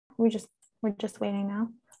we're just waiting now.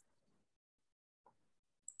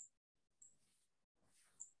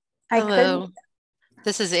 Hello,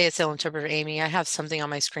 this is ASL interpreter Amy. I have something on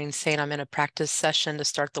my screen saying I'm in a practice session to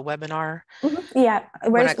start the webinar. Yeah.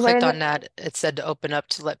 When I clicked on that, it said to open up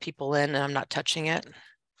to let people in, and I'm not touching it.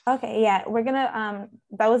 Okay, yeah, we're gonna,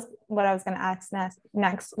 that was what I was gonna ask next.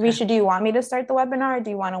 Okay. Risha, do you want me to start the webinar, or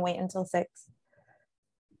do you want to wait until 6?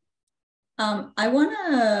 I want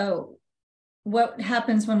to, what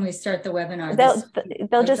happens when we start the webinar?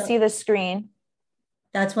 They'll just see the screen.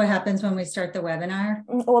 That's what happens when we start the webinar?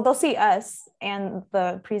 Well, they'll see us and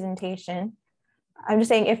the presentation. I'm just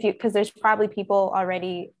saying because there's probably people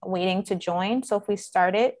already waiting to join. So if we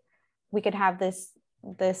start it, we could have this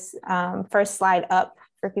first slide up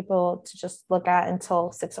for people to just look at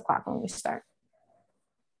until 6 o'clock when we start.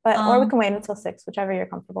 But or we can wait until 6, whichever you're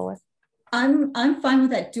comfortable with. I'm fine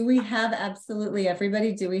with that. Do we have absolutely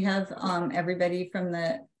everybody? Do we have everybody from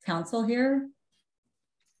the council here?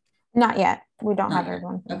 Not yet. We don't have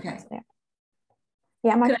everyone. Okay.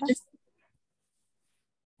 Yeah, Could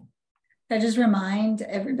I just remind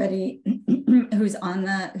everybody who's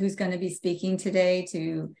going to be speaking today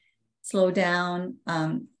to slow down,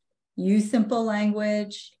 use simple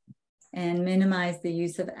language, and minimize the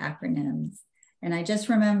use of acronyms. And I just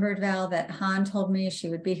remembered, Val, that Han told me she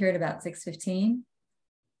would be here at about 6:15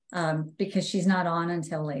 because she's not on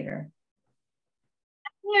until later.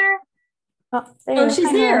 Here. Oh, she's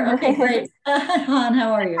here. Okay, great. Han,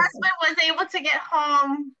 how are you? My husband was able to get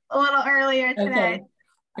home a little earlier today.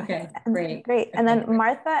 Okay, great. Great. And then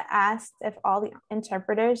Martha asked if all the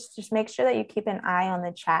interpreters, just make sure that you keep an eye on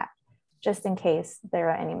the chat, just in case there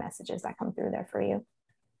are any messages that come through there for you.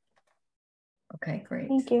 Okay, great.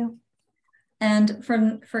 Thank you. And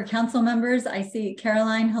for council members, I see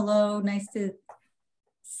Caroline, hello, nice to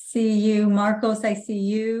see you. Marcos, I see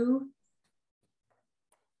you.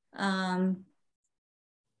 Hi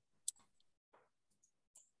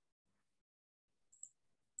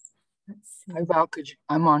Val,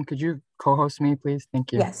 I'm on. Could you co-host me, please?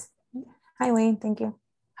 Thank you. Yes. Hi, Wayne. Thank you.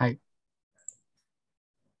 Hi.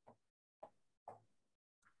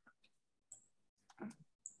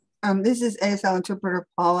 This is ASL interpreter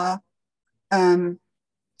Paula.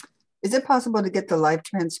 Is it possible to get the live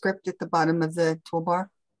transcript at the bottom of the toolbar?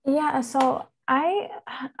 Yeah, so I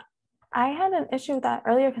had an issue with that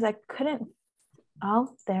earlier because I couldn't.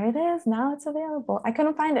 Oh, there it is. Now it's available. I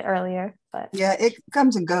couldn't find it earlier, but yeah, it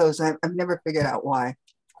comes and goes. I've never figured out why.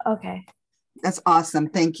 Okay. That's awesome.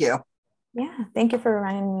 Thank you. Yeah, thank you for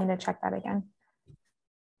reminding me to check that again.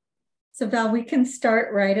 So Val, we can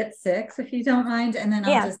start right at 6 if you don't mind, and then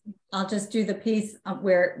I'll just do the piece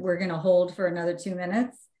where we're going to hold for another 2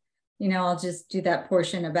 minutes. You know, I'll just do that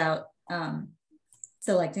portion about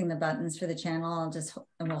selecting the buttons for the channel.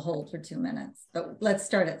 And we'll hold for 2 minutes. But let's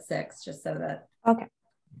start at 6, just so that. Okay.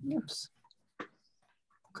 Oops.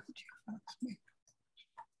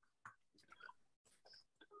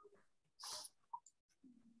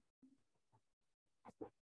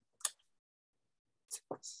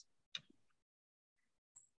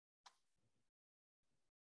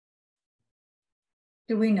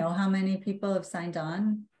 Do we know how many people have signed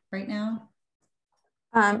on right now?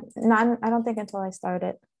 None, I don't think until I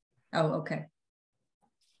started. Oh, okay.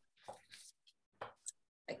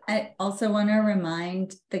 I also want to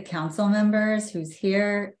remind the council members who's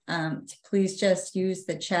here to please just use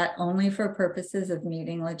the chat only for purposes of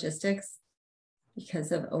meeting logistics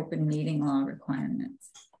because of open meeting law requirements.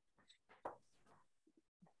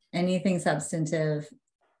 Anything substantive,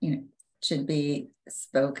 you know, should be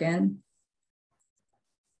spoken.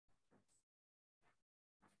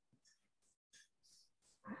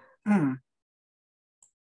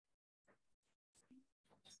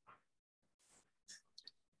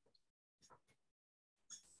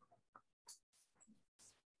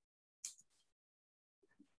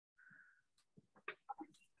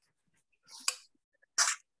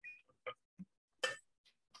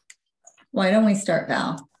 Why don't we start,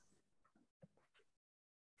 Val?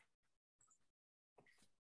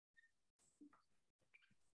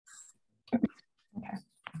 Okay.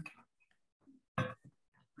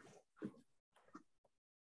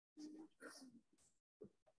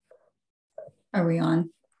 Are we on?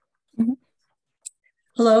 Mm-hmm.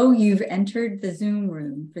 Hello, you've entered the Zoom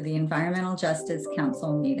room for the Environmental Justice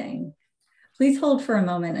Council meeting. Please hold for a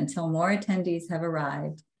moment until more attendees have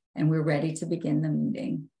arrived and we're ready to begin the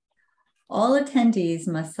meeting. All attendees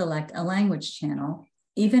must select a language channel,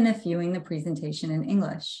 even if viewing the presentation in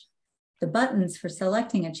English. The buttons for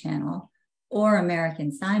selecting a channel or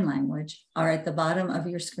American Sign Language are at the bottom of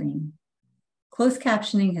your screen. Closed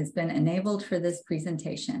captioning has been enabled for this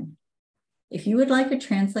presentation. If you would like a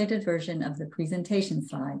translated version of the presentation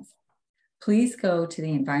slides, please go to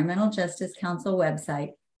the Environmental Justice Council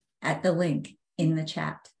website at the link in the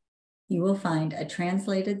chat. You will find a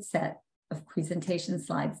translated set of presentation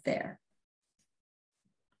slides there.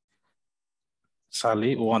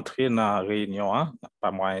 Salut, ou entrer dans Reyinyon,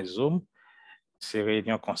 pas moyen Zoom. C'est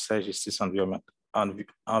Réunion Conseil Justice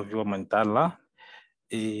Enviwònmantal là,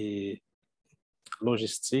 et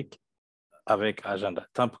logistique avec agenda.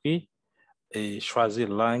 Tant pis, et choisir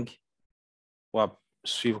langue pour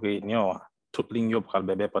suivre Réunion. Toute ligne pour le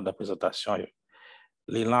bébé pendant la présentation.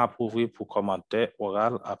 Les langues approuvées pour commentaire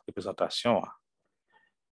oral après présentation.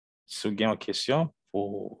 Si vous avez une question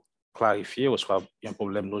pour clarifier ou soit un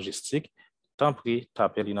problème logistique, tant pis,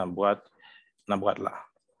 tapez dans la boîte là.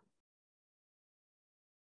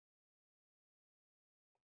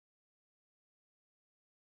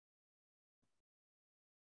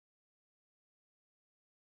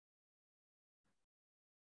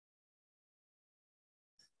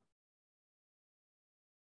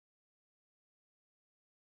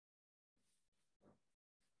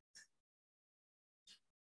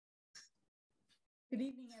 Good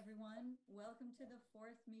evening, everyone. Welcome to the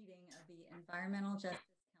fourth meeting of the Environmental Justice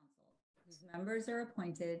Council, whose members are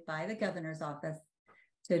appointed by the Governor's Office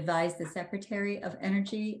to advise the Secretary of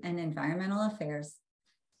Energy and Environmental Affairs,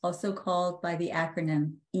 also called by the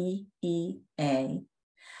acronym EEA,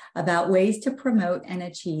 about ways to promote and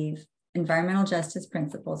achieve environmental justice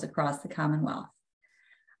principles across the Commonwealth.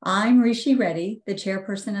 I'm Rishi Reddy, the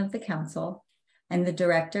chairperson of the council and the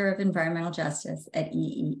director of environmental justice at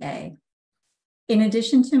EEA. In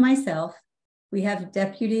addition to myself, we have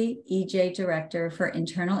Deputy EJ Director for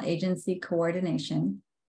Internal Agency Coordination,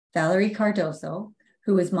 Valerie Cardoso,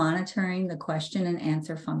 who is monitoring the question and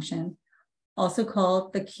answer function, also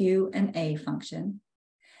called the Q&A function.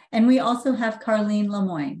 And we also have Carlene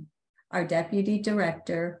Lemoyne, our Deputy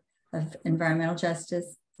Director of Environmental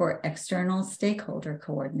Justice for External Stakeholder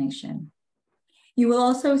Coordination. You will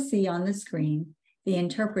also see on the screen the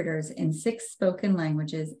interpreters in 6 spoken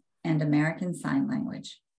languages and American Sign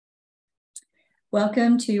Language.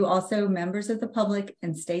 Welcome to also members of the public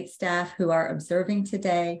and state staff who are observing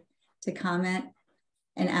today to comment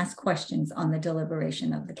and ask questions on the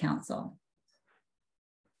deliberation of the council.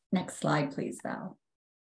 Next slide, please, Val.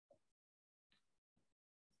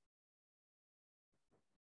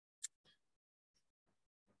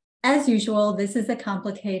 As usual, this is a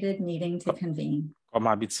complicated meeting to convene. Comme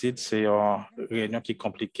d'habitude, c'est une réunion qui est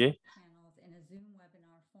compliquée.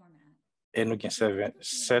 Et nous avons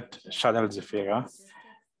 7 channels différents.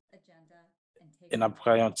 Et nous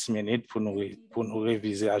avons 10 minutes pour nous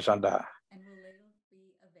réviser l'agenda.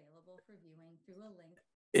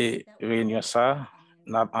 Et réunion ça,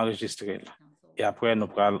 nous avons enregistré. Et après, nous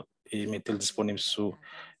allons mettre disponible sur le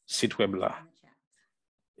site web là.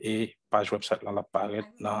 Et page website là, apparaît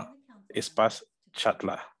dans l'espace chat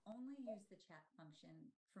là.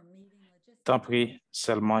 Tant pis,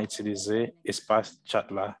 seulement utiliser l'espace chat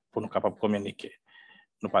là pour nous capables de communiquer.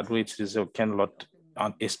 Nous ne pouvons pas utiliser aucun autre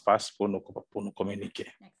espace pour nous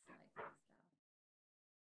communiquer.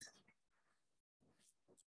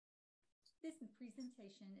 This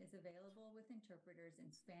presentation is available with interpreters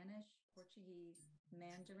in Spanish, Portuguese,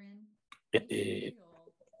 Mandarin,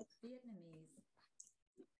 Creole, Vietnamese,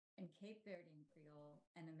 and Cape Verdean Creole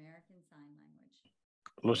and American Sign Language.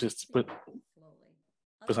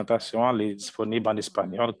 Présentation est disponible en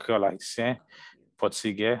espagnol, créole haïtien,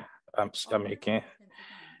 portugais, américain.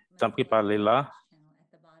 Tant pis parler là.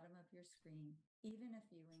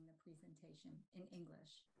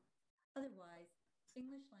 Otherwise,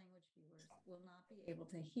 English language viewers will not be able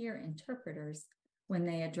to hear interpreters when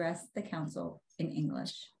they address the council in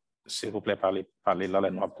English. S'il vous plaît, parlez là,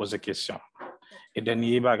 nous allons poser des questions. Et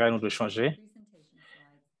dernier bagage, nous devons changer.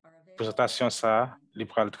 Présentation ça, les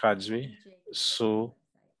pourra le traduire sur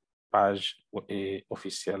page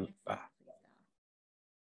officielle.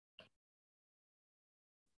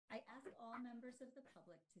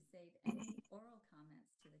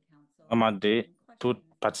 Demandez tous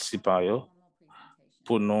participants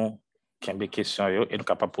pour nous qu'il y ait des questions et nous sommes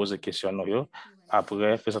capables de poser des questions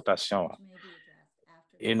après la présentation.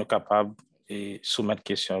 Et nous sommes capables de soumettre des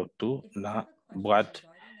questions tout dans la boîte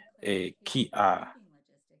qui a.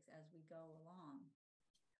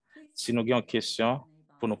 Si nous avons une question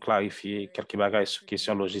pour nous clarifier quelques bagages sur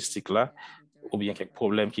question logistique là, ou bien quelques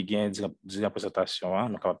problèmes qui gagnent dans la présentation, nous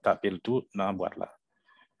sommes capables de taper le tout dans la boîte là.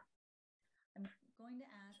 Je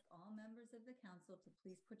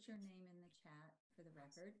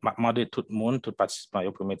vais demander tout le monde, tout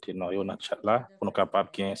participant, pour mettre dans le chat là, pour nous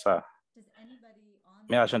capables de gagner ça.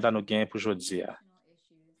 Mais l'agenda nous gagne pour aujourd'hui.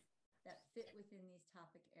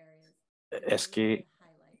 est-ce que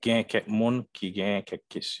gen quelques monde qui gagne quelques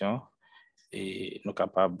questions et nous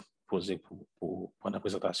capables poser pour la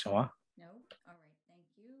présentation? Hein? No? All right, thank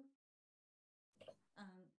you.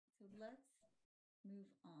 So let's move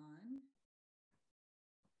on.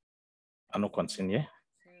 À nous continuer.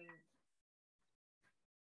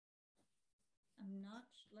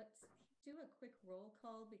 So let's do a quick roll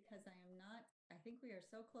call because I think we are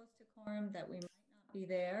so close to quorum that we might not be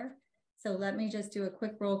there. So let me just do a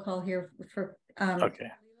quick roll call here for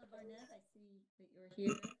Okay. Leila Barnett, I see that you're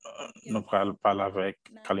here. Nous allons parler avec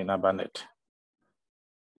Kalina Barnett.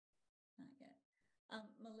 Not yet.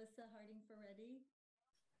 Melissa Harding Ferretti.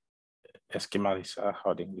 Est-ce que Marissa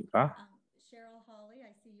Harding est là? Cheryl Hawley,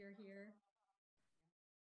 I see you're here.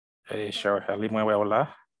 Et Cheryl Halley, moi, ouais,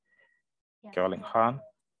 là. Caroline Khan.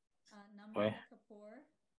 Namrata Oui. Kapoor.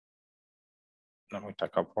 Namrata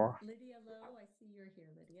Kapoor. Lydia Lowe, I see you're here,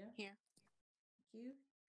 Lydia. Here. Thank you.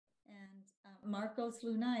 And Marcos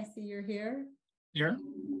Luna, I see you're here. Here.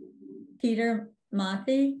 Peter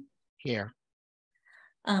Mathi. Here.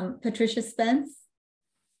 Patricia Spence.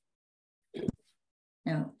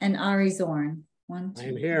 No, and Ari Zorn. One, two.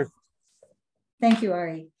 I'm here. Thank you,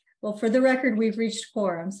 Ari. Well, for the record, we've reached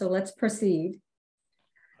quorum, so let's proceed.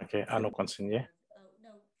 Okay, à nous continuer. Oh, no,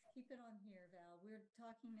 keep it on here, Val. We're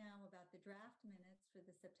talking now about the draft minutes for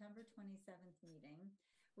the September 27th meeting,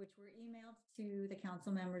 which were emailed to the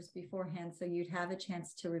council members beforehand, so you'd have a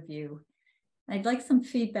chance to review. I'd like some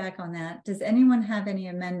feedback on that. Does anyone have any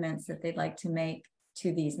amendments that they'd like to make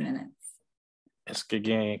to these minutes? Est-ce qu'il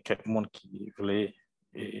y a quelqu'un qui voulait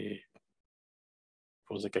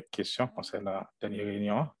poser quelques questions concernant la dernière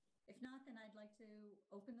réunion? If not, then I'd like to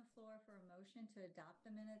open the floor for a motion to adopt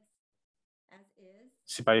the minutes as is.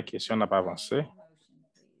 Si pas de questions, on n'a pas avancé. Motion,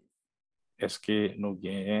 please. Est-ce que nous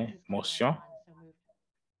avons motion?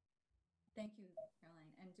 Thank you,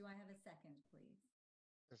 Caroline. And do I have a second, please?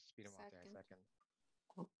 Second.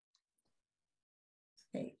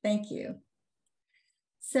 Okay, thank you.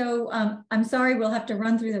 So I'm sorry, we'll have to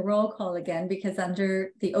run through the roll call again because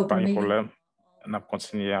under the Pas open de meeting. problème. On a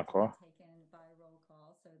continué encore. Taken by roll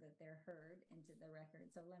call so that they're heard into the record.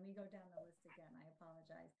 So let me go down the list again. I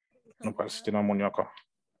apologize. Nous pas citer dans mon nom encore.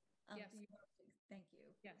 Yes. Thank you.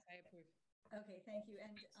 Yes, I approve. Okay, thank you.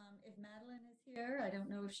 And if Madeline is here, I don't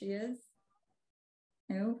know if she is.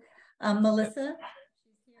 No. Melissa,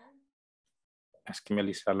 she's here. Est-ce que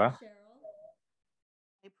Melissa est là? Cheryl.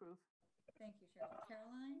 I approve. Thank you, Cheryl.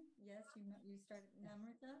 Caroline, yes, you started.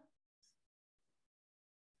 Namrata.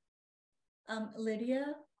 Lydia.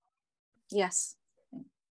 Yes.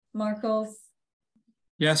 Marcos.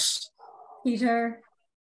 Yes. Peter.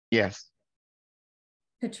 Yes.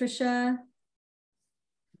 Patricia.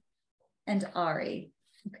 And Ari.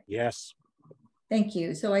 Yes. Thank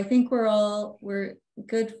you. So I think we're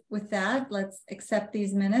good with that. Let's accept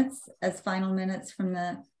these minutes as final minutes from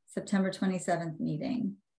the September 27th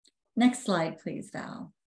meeting. Next slide, please,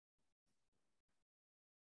 Val.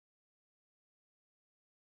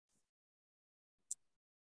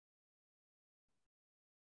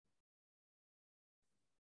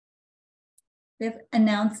 We have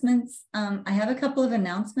announcements. I have a couple of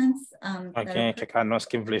announcements. Okay, quelques annonces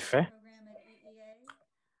que vous voulez faire?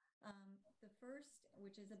 The first,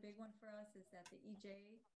 which is a big one for us, is that the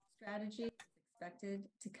EJ strategy is expected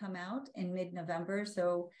to come out in mid-November.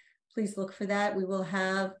 So please look for that. We will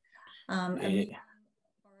have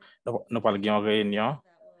nous parlons d'une réunion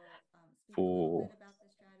pour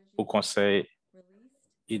Konsèy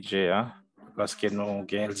IGA lorsque nous avons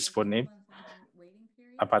disponible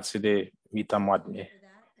à partir de mi-temps mois de mai.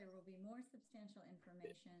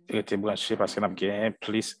 Il était branché parce qu'on a gagné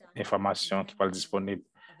plus d'informations qui sont disponibles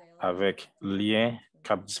avec lien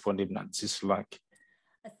qui est disponible dans 10 langues.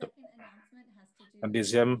 La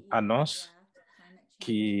deuxième annonce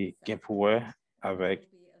qui est pour avec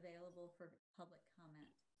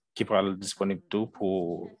qui pourra être disponible tout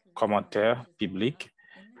pour commentaires publics.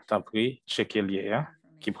 Tant pis, checker le lien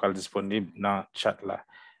qui pourra être disponible dans le chat là.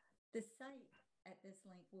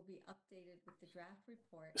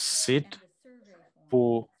 Site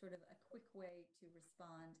pour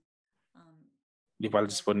il va être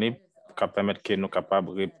disponible pour permettre que nous capables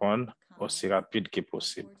de répondre aussi rapide que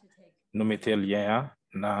possible. Nous mettons le lien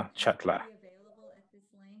dans le chat là.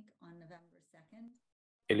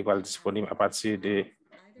 Et il va être disponible à partir de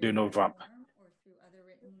 2 novembre.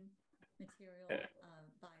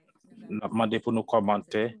 Nous demandons pour nous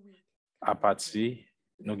commenter à partir,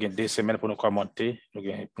 nous avons 2 semaines pour nous commenter, nous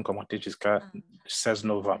avons commenter jusqu'à 16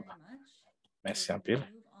 novembre. Merci un peu.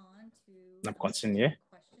 Nous continuons.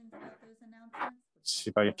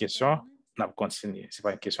 Si pas une question, nous continuons. Si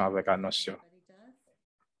pas une question avec la notion.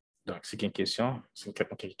 Donc, si il y a une question, si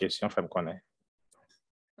quelqu'un a une question, fais-moi connaître.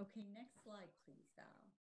 Okay, next slide, please, Val.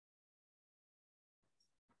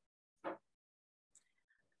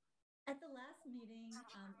 At the last meeting,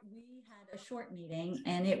 we had a short meeting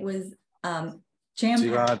and it was Durant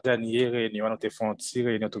jam-packed. la dernière réunion, nous avons fait une petite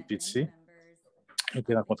réunion tout petit. Nous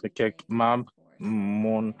avons rencontré quelques membres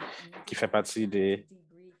monde qui fait partie de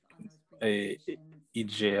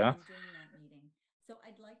IGA.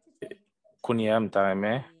 Kounia, nous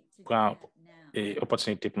avons prendre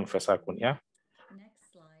l'opportunité pour nous faire ça, Kounia.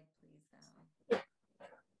 Next slide, please, Val.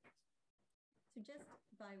 So just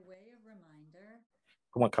by way of reminder,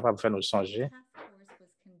 Pour être capable de faire nous changer. task force was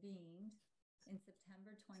convened in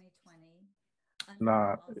September 2020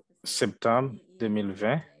 Dans septembre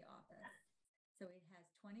 2020, So it has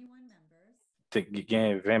 21 members, il y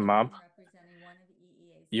a 20 membres. representing one of the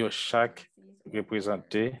EEA's Yo chaque agencies or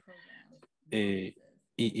représenté programs, et offices.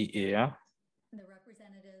 IIA. The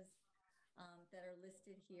representatives that are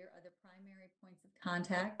listed here are the primary points of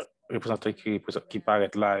contact. Représentant qui paraît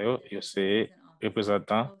là, c'est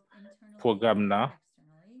représentant programme là,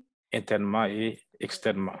 internement et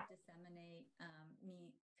externement.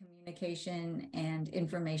 Communication and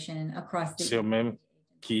information across the C'est eux-mêmes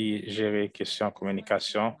qui gèrent questions de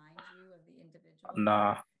communication. Nous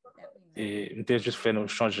avons juste fait nous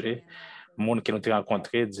changer le monde que nous avons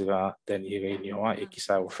rencontré durant la dernière réunion et qui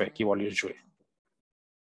ça fait, qui va le jouer.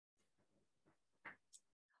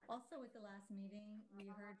 Also, at the last meeting, we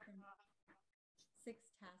heard from 6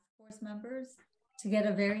 task force members to get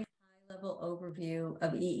a very high-level overview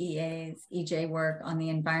of EEA's EJ work on the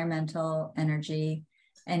environmental, energy,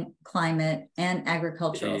 and climate and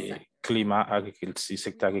agricultural sector. Climat, agriculture,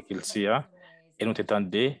 secteur agriculture, et nous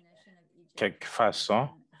attendons quelques façons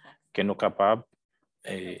que nous sommes capables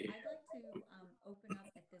et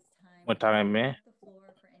moi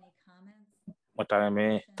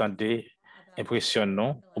t'aimerais tendre impression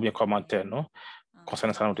nous ou bien commentaire nous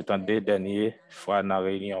concernant ça nous attendons dernière fois dans la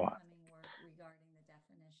réunion.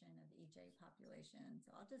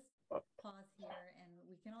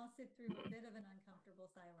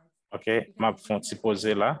 OK, m'a fait un petit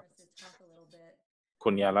poser là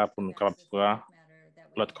qu'on y a là pour nous prendre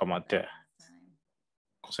l'autre commentaire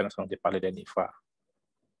concernant ce qu'on a parlé dernière fois.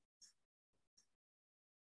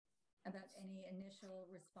 About any initial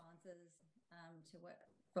responses to what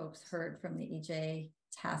folks heard from the EJ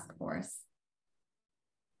task force.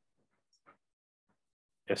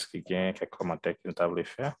 Est-ce qu'il y a quelques commentaires que nous avons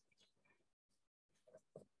faire?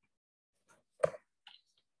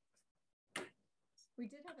 We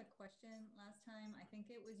did have a question last time. I think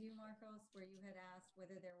it was you, Marcos, where you had asked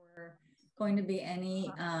whether there were going to be any.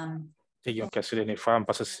 Il y a une question dernière fois,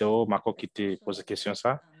 parce que c'est Marco qui t'a posé question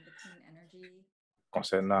ça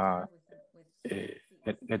concernant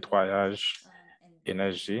nettoyage,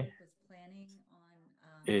 énergie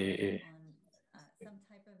et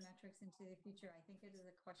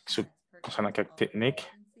concernant quelques techniques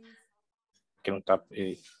que nous avons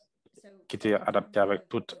qui étaient adaptées avec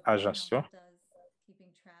toute agence.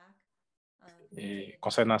 Et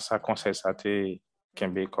concernant ça, Konsèy ça a été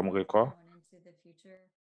comme record.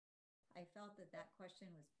 Je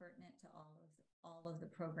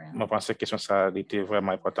pense que la question ça était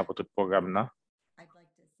vraiment important pour tout le programme là.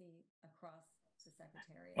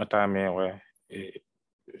 On t'a aimé ouais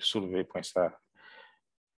soulever point ça.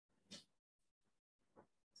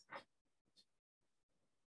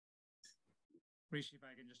 Rishi, if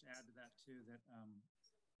I can just add to that too, that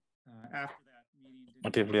after that meeting,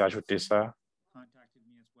 On t'a voulu ajouter ça. Contacted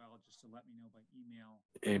me as well, just to let me know by email.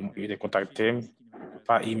 Et il a contacté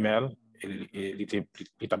par email.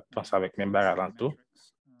 Il a pensé avec mes barres alentour.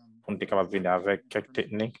 On était capable de venir avec quelques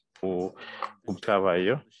techniques pour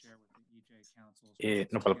travailler. Et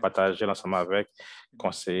nous allons partager l'ensemble avec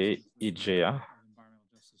Konsèy IGA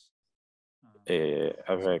et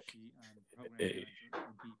avec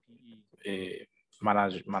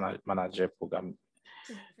manager programme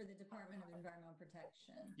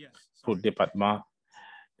pour le département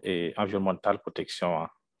et environnemental protection.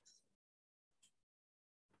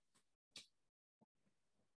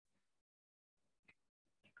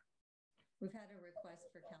 We've had a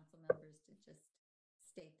request for council members to just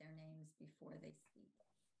state their names before they speak.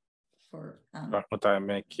 For nous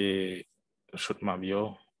t'aimons que choutement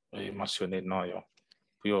bio et mentionner non yo.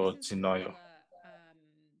 Pour dire non yo.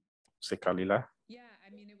 C'est Kalila.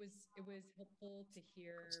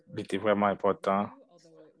 C'était vraiment important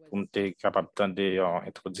pour nous être capable d'entendre une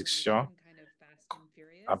introduction,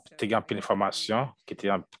 de un peu d'informations qui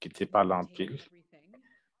était pas en pile.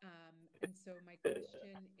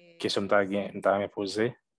 Question que nous avons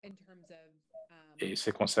posée, et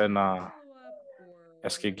c'est concernant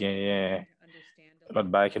est-ce que gagne l'autre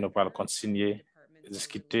bail que nous pourrons continuer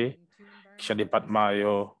discuter qui département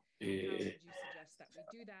yo et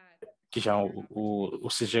qui ou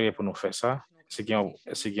suggérer pour nous faire ça c'est qu'il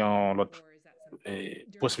y a l'autre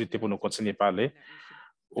possibilité pour nous continuer à parler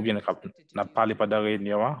ou bien n'a parlé pas de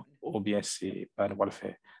réunion ou bien c'est pas nous le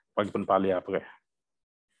faire pour nous parler après.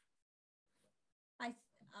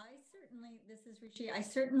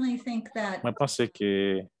 Je pense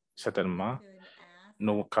que certainement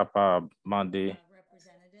nous sommes capables de demander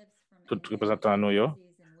tout représentant nous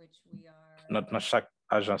dans chaque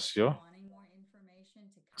agence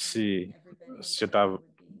si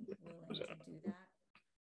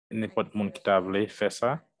n'importe monde qui t'a voulu faire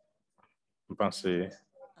ça, je pense que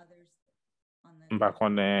je ne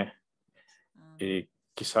connais et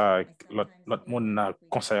qui ça l'autre monde a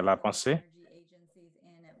conseillé la pensée.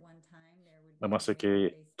 Je pense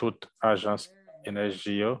que toute agence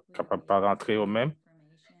énergie est capable de rentrer au même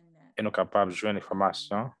et nous capable de jouer une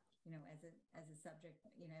information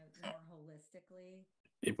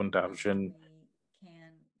et pour nous jouer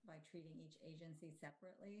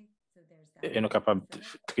et nous capable de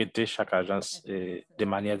traiter chaque agence de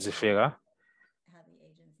manière différente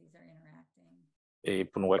et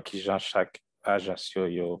pour nous voir qui genre chaque agence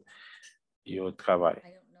yo travail.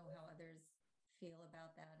 Je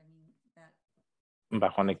ne sais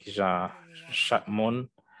pas qui genre chaque monde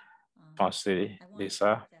pense de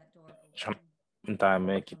ça. Je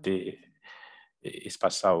vais quitter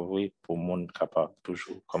l'espace ça ouvert pour le monde capable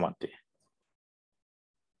toujours commenter.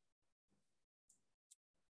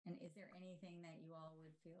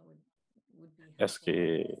 Est-ce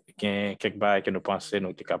que quelque chose que nous pensons nous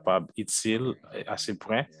sommes capables utile à ce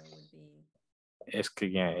point? Est-ce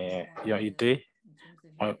qu'il y a une idée,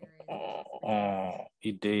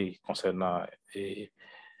 idée concernant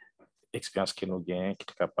l'expérience que nous gagnons qui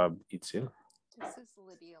est capable utile? This is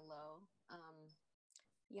Lydia Lowe.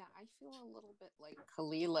 Yeah, I feel a little bit like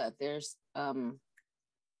Kalila. There's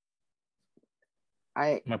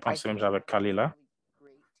Je pense même avec Kalila.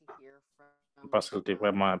 Parce que c'était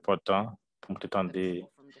vraiment important pour m'entendre des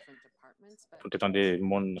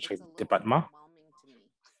monde dans chaque département.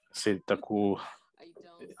 C'est un coup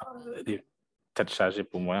des têtes chargées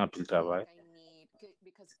pour moi en tout le travail.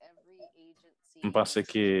 Je pense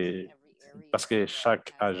que parce que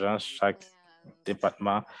chaque agence, chaque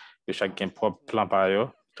département, chaque propre plan par eux,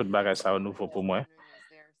 tout bagage ça nouveau pour moi.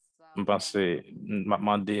 Je pense que m'a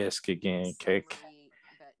demandé est-ce qu'il y a quelques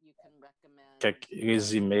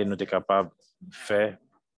résumés nous sommes capables de faire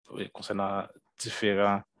concernant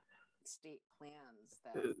différents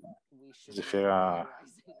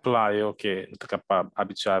plans que nous sommes capables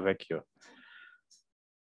d'habituer avec eux.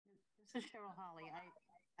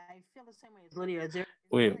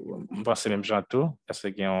 Oui, je pense même genre tout. Est-ce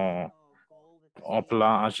qu'il y a un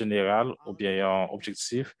plan en général ou bien un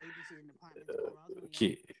objectif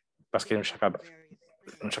qui parce que chaque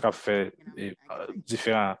fait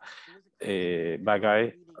différents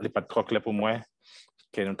bagailles, les pas trop clair pour moi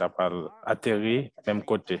que nous avons atterri même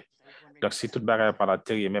côté. Donc si toute bagaille pas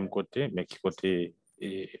atterri même côté, mais qui côté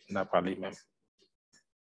n'a pas les mêmes.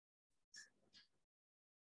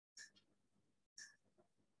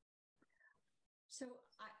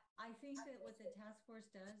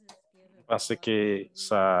 Parce que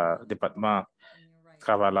ça département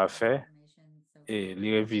travaille à faire et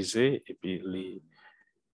les réviser et puis les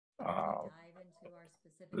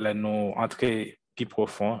nous entrer plus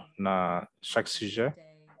profond dans chaque sujet.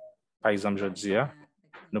 Par exemple, je dis,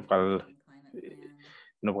 nous parlons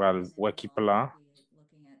voir qui plan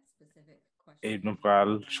et nous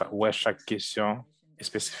parlons voir chaque question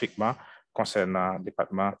spécifiquement concernant le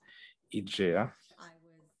département IGA.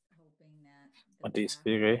 On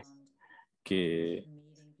espérait que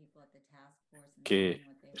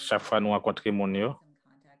chaque fois nous rencontrons mon yo,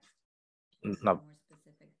 nous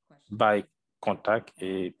avons contact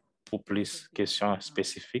et pour plus de questions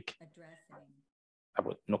spécifiques,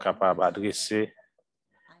 nous sommes capables d'adresser.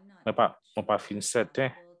 On pas fin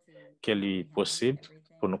certain qu'il est possible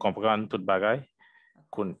pour nous comprendre toute bagaille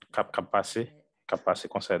qu'on cap passer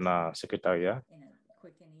concernant le secrétariat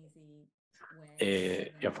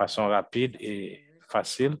et de façon rapide et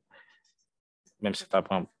facile, même si ça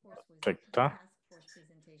prend quelques temps.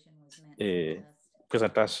 Et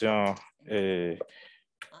présentation je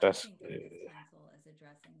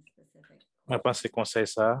pense que conseil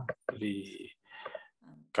ça est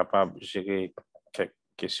capable de gérer quelques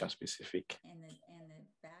questions spécifiques.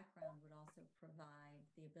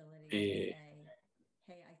 Et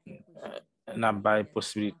n'a pas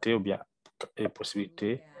possibilité ou bien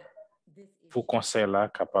possibilité pour conseil là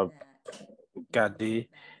capable de garder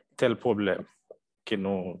tel problème que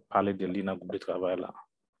nous parler de lui dans le groupe de travail là,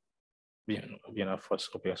 bien la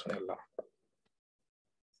force opérationnelle là.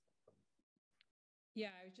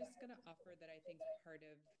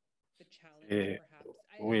 Et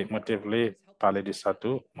oui, moi je voulais parler de ça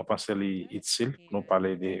tout. Moi pense que c'est utile nous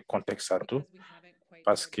parler de contexte ça tout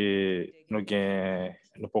parce que nous gain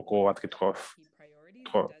nous pas rentrer trop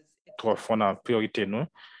fond dans priorité nous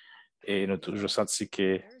et nous toujours senti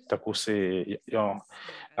que t'as poussé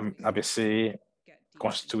ABC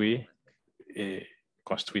construit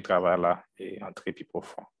travail là et entrer plus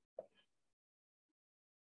profond.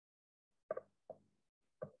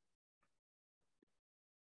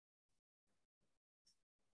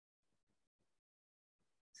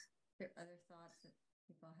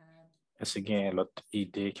 Est-ce qu'il y a l'autre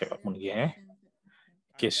idée que on gagne?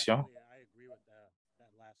 Question?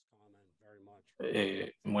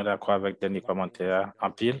 Et moi d'accord avec le dernier commentaire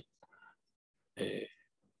en pile. Et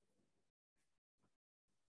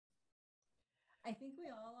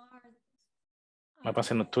je pense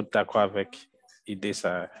que nous tous d'accord avec l'idée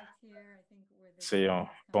ça. C'est un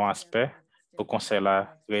bon aspect pour conseiller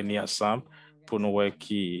la réunir ensemble pour nous voir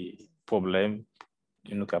qui problème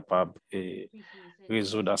nous capables de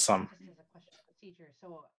résoudre ensemble.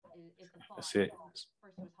 C'est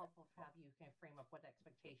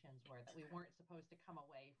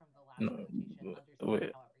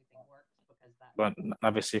oui. Bon, on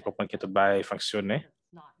a essayé de comprendre que tout va fonctionner.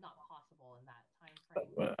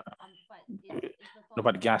 Nous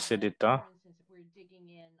pas gagner assez de temps.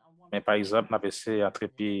 Mais par exemple, on a essayé d'entrer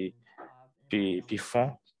puis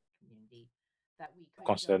fond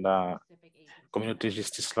concernant la communauté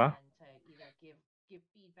justice là.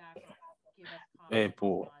 Et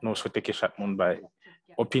pour nous souhaiter que chaque monde ait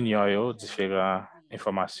opinion, différentes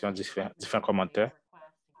informations, différents commentaires.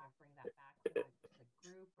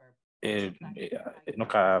 Et nous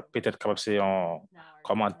peut-être capable de faire un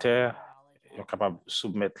commentaire, nous capable de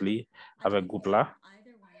soumettre les avec le groupe là.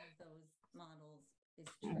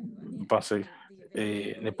 Je pense que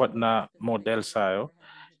n'importe quel modèle ça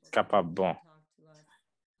capable bon,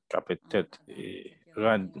 peut-être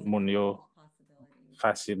rendre mon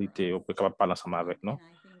facilité pour capable parler ensemble avec nous.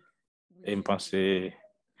 Et je pense que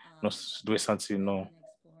nous devons sentir nous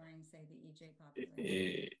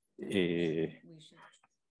et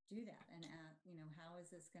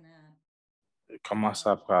comment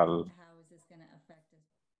ça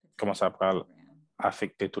va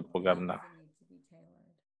affecter tout le programme là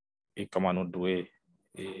et comment nous devons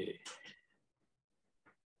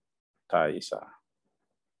tailler ça.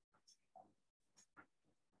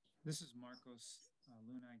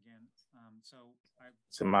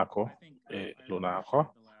 C'est Marco et Luna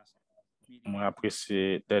encore. Moi,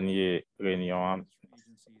 apprécié la dernière réunion.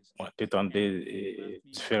 Moi, j'attendais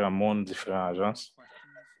différents mondes, différentes agences.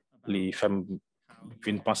 Les femmes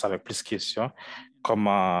viennent penser avec plus de questions.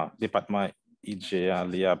 Comment le département IGA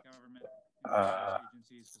a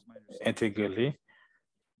intégré.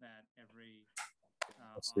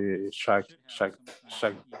 Chaque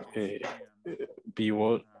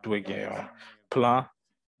bureau doit avoir un plan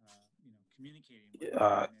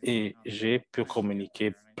et j'ai pu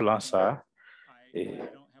communiquer plan ça. Et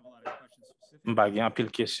je n'ai pas de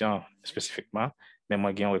pile questions spécifiquement, mais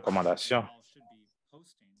moi j'ai une recommandation.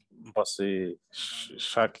 Parce que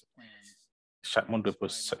chaque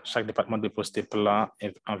département doit poster plan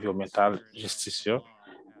environnemental justicieux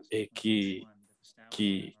et qui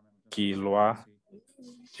loi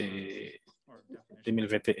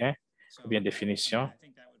 2021 ou bien définition.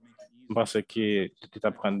 Je pense que c'est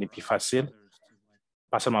apprendre des plus facile,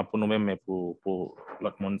 pas seulement pour nous-mêmes, mais pour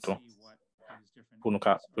l'autre monde. Pour nous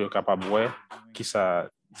capables de voir qui ça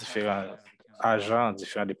différents agents,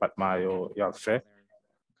 différents départements y ont fait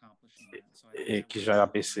et qui j'ai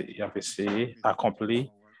essayé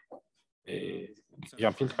accompli. Et il y a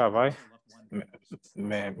un peu de travail,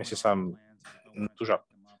 mais c'est ça, toujours.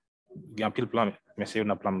 Il y a un peu de plan, mais c'est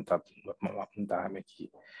un plan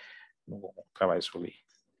qui nous travaille sur lui.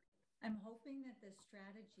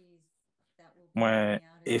 Moi,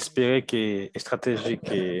 j'espère que la stratégie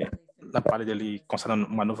que la parlé de lui concernant le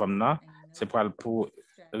mois de novembre, c'est pour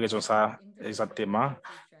raison ça exactement,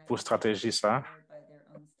 pour stratégie ça,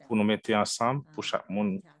 pour nous mettre ensemble, pour chaque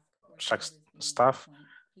monde, chaque staff,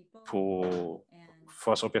 pour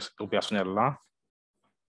force opérationnelle là.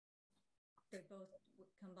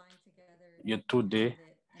 Il y a tous deux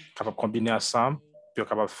capables de combiner ensemble, puis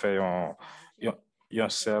capable de faire un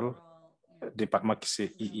seul département qui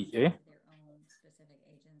c'est IIA.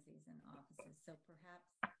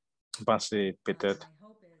 Je pense peut-être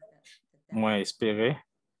moins espéré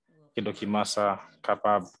que le document soit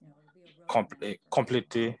capable de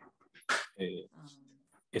compléter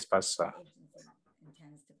espace ça. agency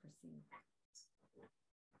intends to proceed.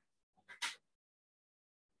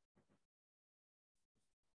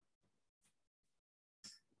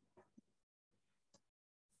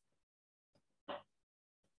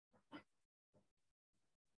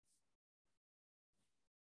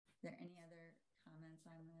 Is there any other comments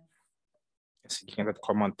on this? Est-ce qu'il y a d'autres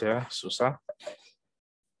commentaires sur ça?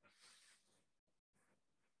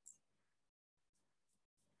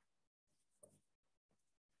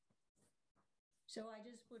 So I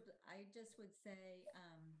just would say,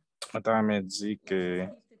 Madame m'a dit que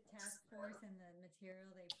let's keep the task force and the material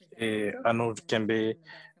they presented. à nous kembe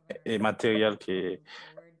et matériel que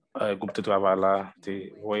le groupe de travail là te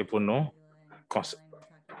voyé pour nous.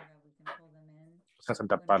 Ça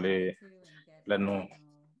t'a parlé là nous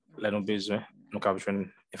besoin nous avons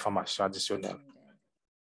une information additionnelle.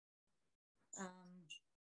 I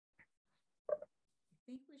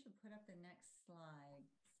think we should put up the next slide.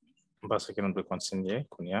 Parce que nous devons continuer,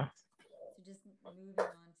 Kounia. So just moving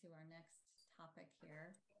on to our next topic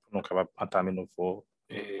here. Nous avons entamé nouveau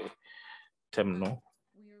thème nous.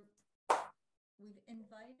 We've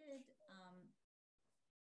invited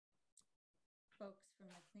folks from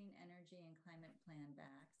the Clean Energy and Climate Plan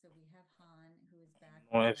back. So we have Han, who is back.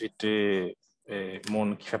 On a invité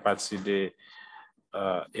monde qui fait partie de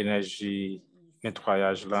énergie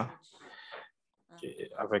nettoyage là,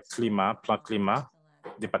 avec climat, plan climat,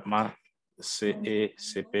 département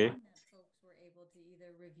CECP.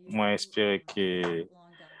 Moi, j'espère que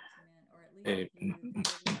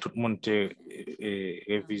tout le monde a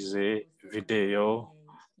révisé vidéo,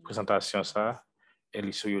 présentation ça, et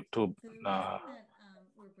sur YouTube, dans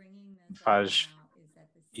page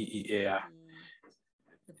IIEA.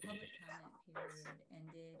 The public comment period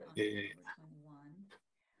ended on October 21.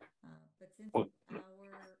 But since our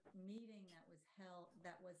meeting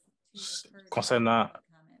that was to occur concernant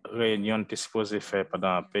réunion qui est supposée faire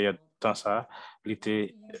pendant la période de temps ça, il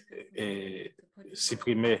était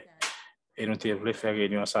supprimé et nous voulons faire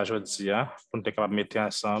réunion ça aujourd'hui pour nous être capable de mettre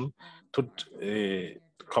ensemble tous les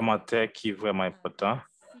commentaires qui sont vraiment importants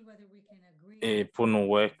et pour nous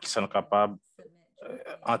voir qui sont capables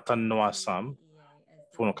d'entendre nous ensemble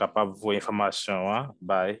pour nous capables de voir l'information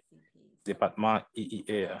par département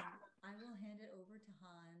IIEA.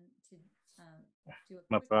 Je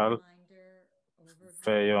vais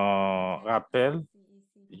faire un rappel,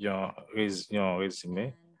 un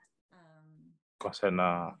résumé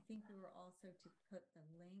concernant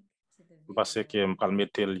parce que je vais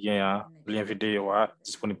mettre le lien vidéo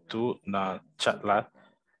disponible tout dans le chat là.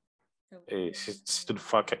 Et si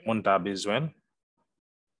toutefois quelqu'un a besoin,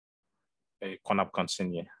 qu'on a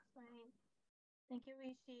continué. Thank you,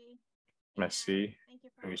 Rishi. Merci, Thank you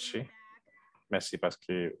for Rishi. bringing back. Merci parce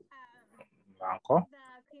que là encore. The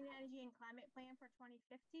Clean Energy and Climate Plan for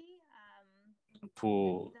 2050.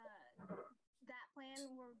 Pour that plan,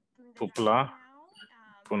 we're doing the pour draft plan, now.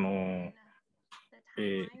 pour nous The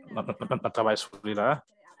et timeline notre travail sur lui là.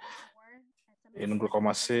 Et nous devons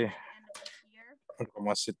commencer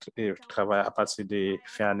le travail à partir de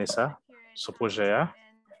fin année ça, ce projet là.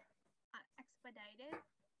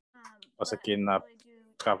 Parce qu'il y a un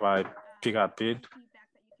travail plus rapide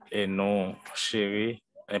et nous chérir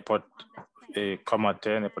n'importe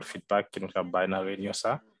commentaire, n'importe feedback que nous avons dans la réunion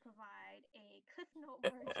ça.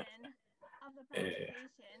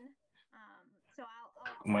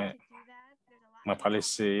 Moi, je vais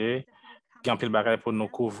essayer. Il y a un pile de bagages pour nous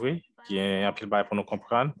couvrir, il y a un pile de bagages pour nous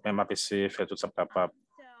comprendre, mais je vais essayer de faire tout ça capable.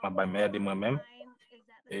 Je vais m'aider moi-même.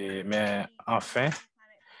 Mais enfin,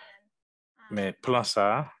 mais plan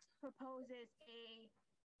ça,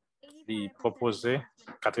 il proposait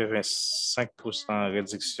 85%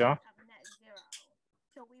 réduction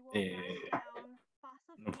et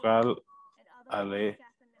nous allons aller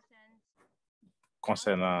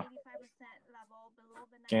concernant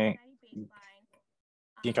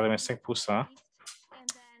 85%.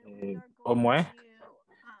 Au moins,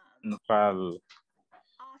 nous allons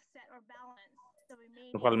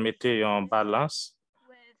mettre en balance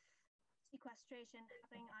sequestration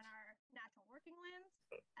happening on our natural working lands,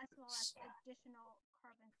 as well as additional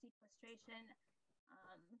carbon sequestration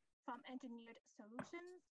from engineered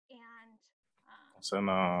solutions and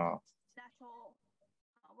natural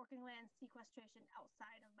working land sequestration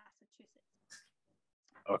outside of Massachusetts.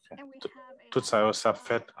 OK. Tout ça, ça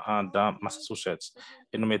fait dans Massachusetts.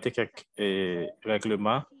 Et nous mettons quelques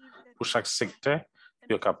règlements pour chaque secteur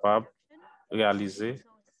qui est capable de réaliser,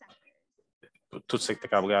 tout secteur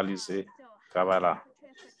capable de réaliser ce travail là.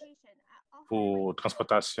 Pour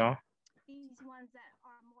transportation, these ones that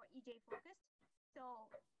are more EJ focused. So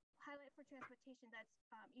highlight for transportation that's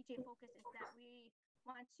EJ focused is that we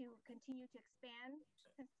want to continue to expand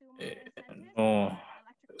consumer incentives nous for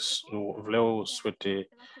electric vehicles voulons and souhaiter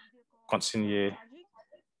electric vehicle continuer charging.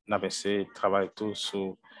 d'abaisser travail tout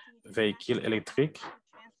sur véhicules électriques,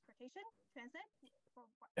 Transit for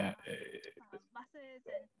euh, buses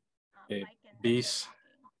and et bike and bis,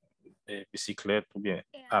 walking. et bicyclettes ou bien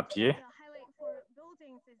And à pied. the highlight for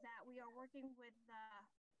buildings is that we are working with the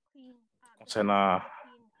clean Concernant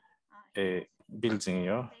clean et building,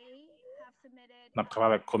 yo, they have submitted nous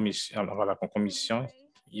travaillons avec la commission,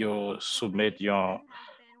 ils soumettent un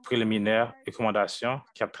préliminaire recommandation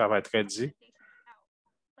qui a travaillé très dit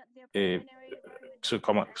et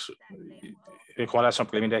recommandation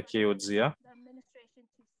préliminaire qui est dit,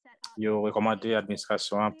 ils ont recommandé à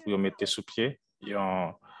l'administration pour mettre sous pied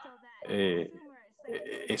un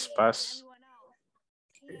espace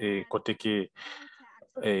et côté que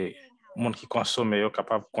les gens qui consomment sont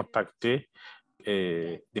capables de contacter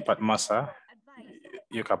et département ça,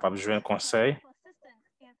 ils sont capables de jouer un conseil,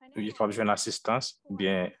 ils sont capables de jouer une assistance, ou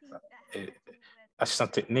bien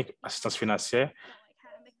assistance technique, assistance financière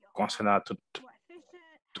concernant tout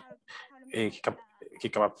et qui est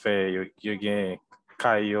capable de faire un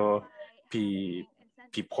caillou puis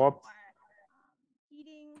propre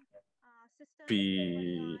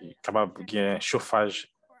puis capable de un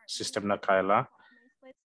chauffage système dans caillou là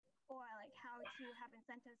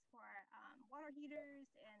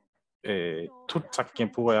et tout ça qui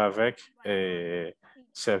pourrait avec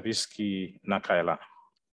service qui dans caillou là.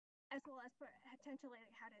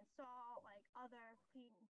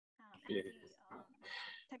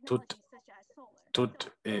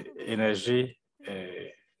 Toute énergie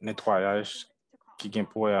et nettoyage qui vient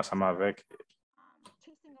pour ensemble avec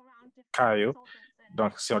caillou.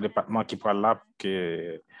 Donc, c'est un département qui prend là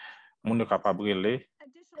que nous sommes capables de brûler.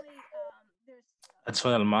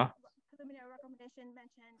 Additionnellement,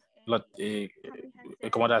 l'autre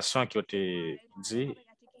recommandation qui a été dit,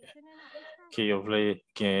 qui voulait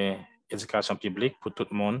qu'il y ait une éducation publique pour tout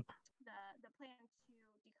le monde.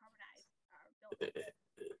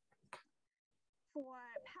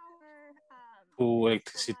 Pour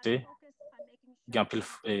l'électricité, il y a un peu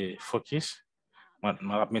de focus. Je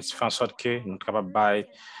vais faire en sorte que nous sommes capables de bailler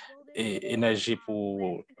énergie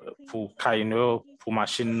pour caillou, pour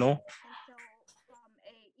machine.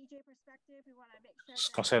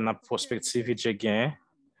 Concernant la prospective, il y a gain.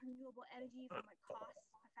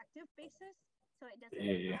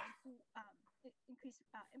 Et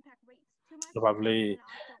nous voulons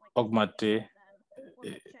augmenter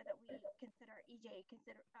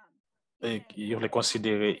et ils voulaient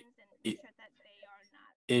considérer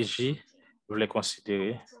EJ, vous voulez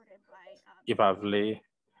considérer, ils ne voulaient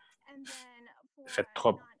faire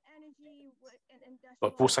trop.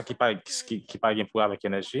 Pour ça qui parle pour avec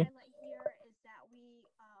énergie,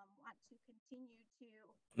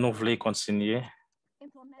 nous voulons continuer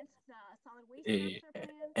et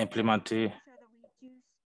implémenter,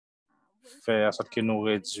 faire en sorte que nous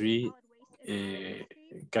réduisons le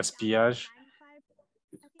gaspillage.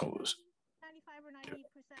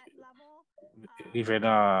 Arriver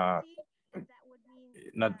dans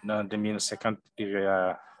 2050,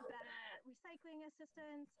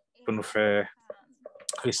 pour nous faire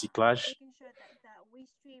recyclage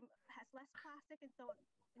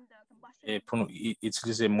et pour nous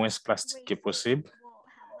utiliser moins de plastique que possible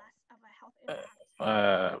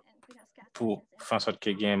pour faire en sorte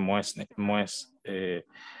qu'il y ait moins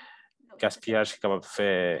gaspillage qui est capable de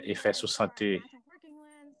faire effet sur la santé.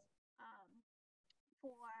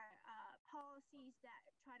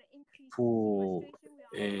 Pour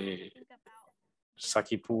ça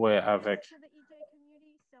qui pourrait avec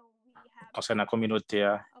concernant la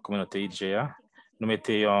communauté IGA, nous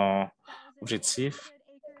mettons un objectif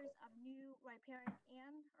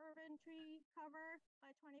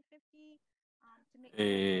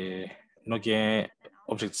et nous avons un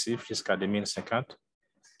objectif jusqu'à 2050.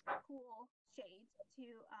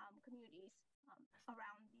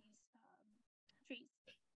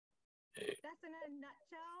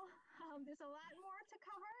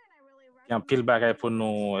 Il y a un pile bagage pour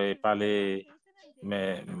nous parler,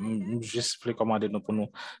 mais juste pour commander nous pour nous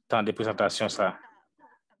temps de présentation ça.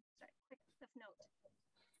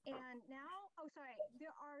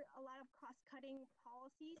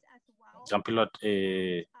 Jean pilote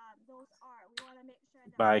et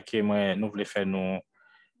bah que moi nous voulons faire nous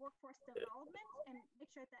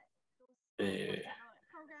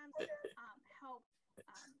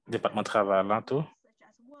département de travail là tout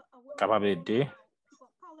capable d'aider.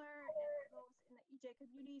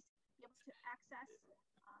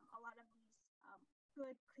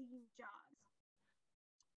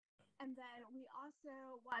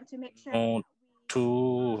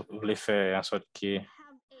 tout voulait faire en sorte que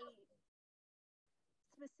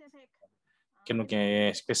nous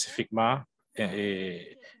gagnons spécifiquement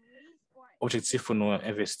et objectif pour nous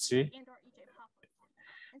investir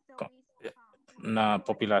dans la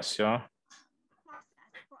population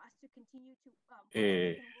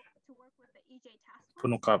et pour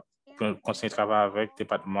nous continuer à travailler avec le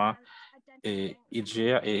département et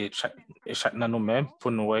IGA et chaque dans nous-mêmes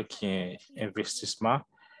pour nous voir qu'il y a un investissement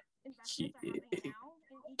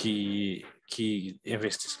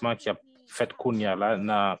investissement qui a fait qu'on y a là dans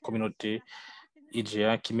la communauté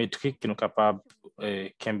IGA qui métrique qui nous capable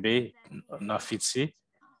kembe dans Fitsi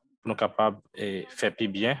nous capable faire plus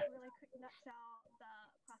bien.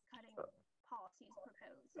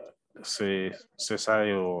 C'est ça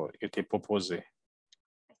qui a été proposé.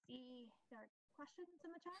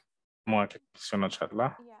 Moi, question dans le chat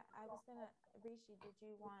là. Yeah, I was gonna, Rishi, did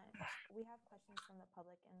you want, we have questions from the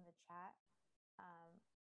public in the chat.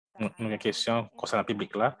 Nous avons une question concernant le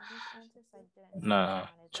public là. Dans le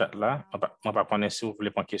chat là, je ne sais pas si vous voulez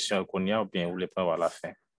prendre une question ou bien vous voulez prendre à la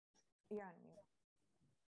fin.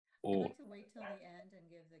 Ou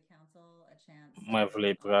moi, je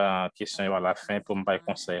voulais prendre une question à la fin pour me parler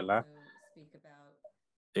conseil là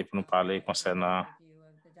et pour nous parler concernant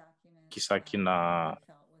qui ça qui n'a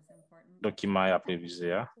document à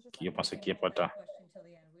préviser, qui je pense qui est important.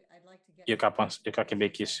 Il y a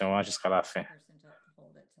une question jusqu'à la fin.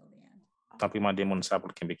 Tant pis, je demande ça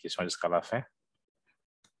pour qu'il y ait une question jusqu'à la fin.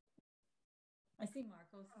 Je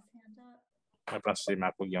pense que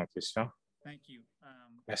Marco a une question.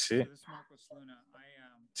 Merci.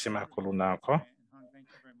 C'est Marco Luna encore.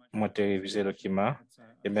 Moi, j'ai révisé le document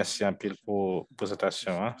et merci un peu pour la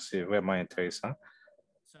présentation. C'est vraiment intéressant.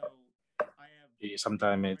 Et ça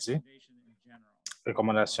m'a dit.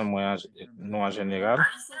 Recommandations nous en général.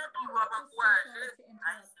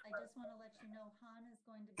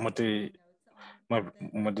 Moi,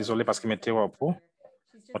 désolé parce que je m'étais repos.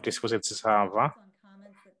 On était supposé dire ça avant.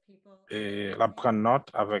 Et la prendre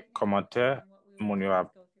note avec commentaires. On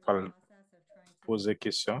va poser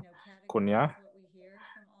questions qu'on y a.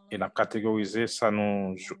 Et la catégoriser, ça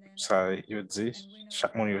nous dit,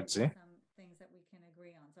 chaque monde dit.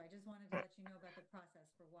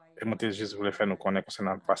 Et moi, je juste voulais faire nous connaître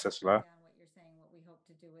concernant le processus là.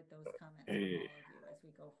 Et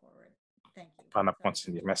on va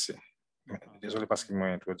continuer. Merci. Désolé parce qu'il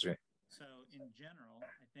m'a introduit.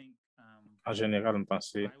 En général, je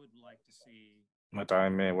pense que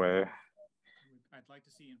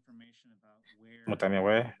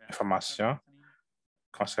information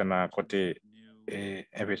concernant côté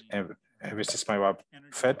investissement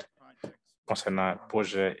fait concernant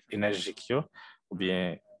projet énergique ou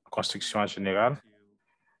bien construction en général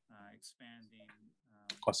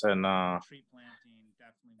concernant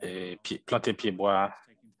planter pieds bois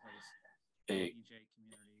et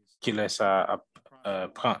qui laisse à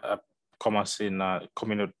commencer dans la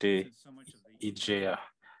communauté IGA.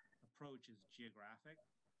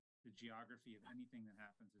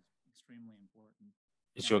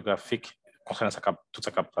 Géographique concernant tout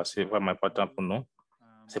ça qui a passé, vraiment important pour nous.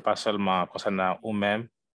 Ce n'est pas seulement concernant nous-mêmes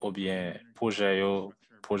ou bien projet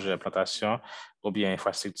de plantation ou bien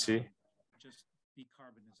infrastructure.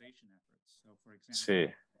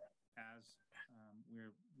 C'est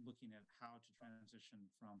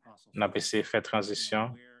on a essayé de faire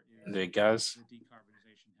transition des gaz,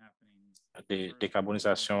 de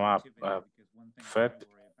décarbonisation à fait.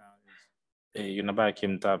 Et il y en a pas qui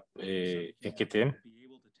m'ont inquiété.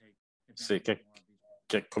 C'est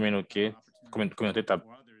quelques communautés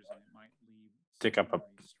sont capables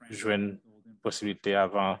de jouer une possibilité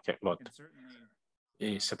avant quelques autres.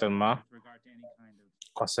 Et certainement,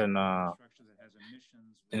 concernant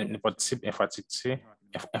n'importe type infrastructure,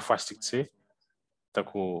 tant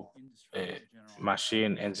que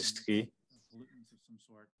machines, industrie,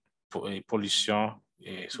 pollution,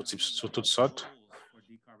 et sur toutes sortes.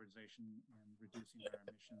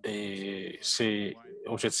 Et c'est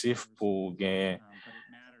objectif pour gagner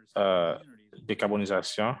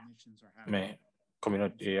décarbonisation, mais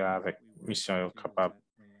communauté avec mission capable.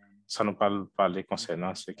 Ça nous parle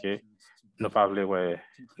concernant ce que nous parlons,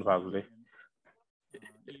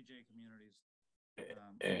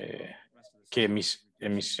 que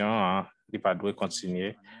l'émission ne pas doit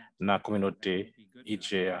continuer dans la communauté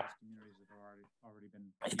IGA.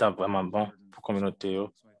 Il est vraiment bon pour la communauté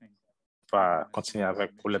pas continuer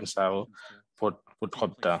avec le problème ça pour trop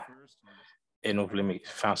de temps. Et nous voulons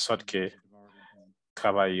faire en sorte que le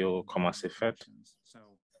travail commence à être fait.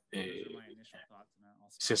 Et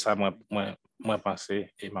c'est ça moi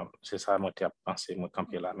pensé et c'est ça moi pensé moi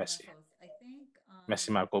camper là. Merci.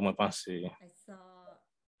 Merci Marco, moi pensé.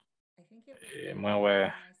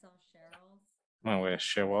 Moi, ouais,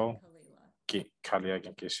 Cheryl, qui a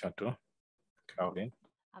une question tout. Caroline.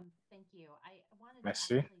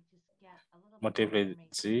 Merci. Moi, je voulais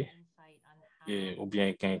dire, ou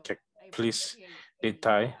bien quelques plus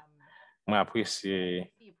détails. Moi, apprécie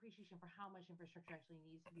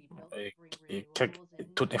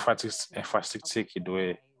toute infrastructure qui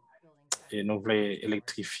doit et nous voulons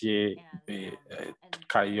électrifier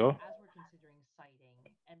Caillou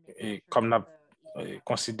et comme nous avons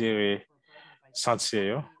considéré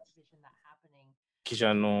sentier qui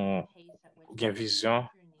j'ai nous une vision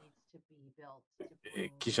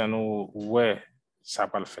et qui j'ai nous ouais ça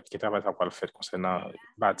pas le fait qui travaille ça pas le fait concernant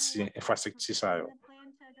bâti infrastructure ça yo.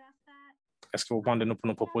 Est-ce que vous demandez nous pour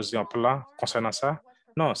nous proposer un plan concernant ça?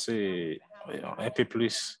 Non, c'est un peu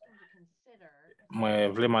plus. Moi, je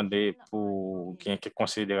voulais demander pour qu'il y ait quelques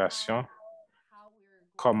considérations,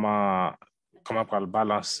 comment pour le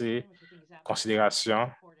balancer,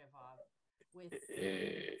 considération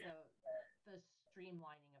et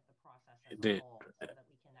des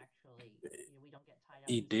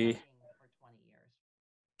idées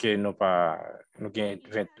que nous pas nous gagnons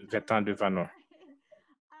 20 ans devant nous.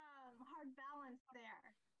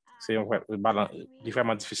 C'est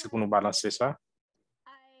vraiment difficile pour nous balancer ça.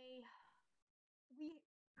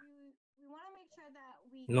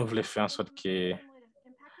 Nous voulons faire en sorte que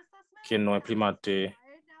nous implémenter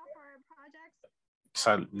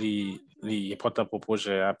ça est important pour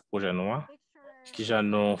projet nous qui já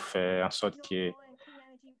nous fait en sorte que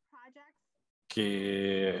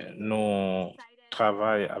nous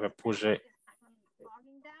travaillons avec projet.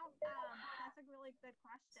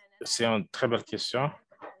 C'est une très belle question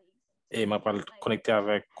et je vais connecter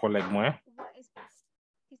avec collègue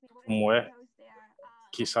moi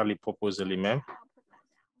qui ça lui propose lui-même.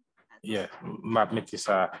 Yeah, je vais mettre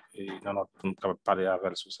ça dans notre parler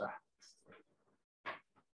avec sur ça.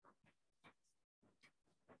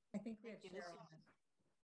 Thank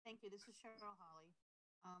you. This is Cheryl Holly.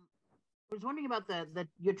 I was wondering about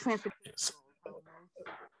your transportation goals, how most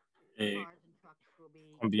cars and trucks will be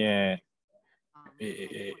combien by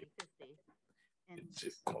 2050. And is there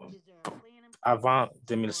a plan in place avant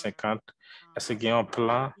 2050, est-ce qu'il y a un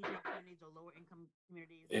plan communities or lower income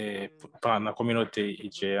communities pour la communauté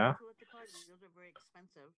IGA? Those are very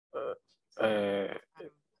expensive.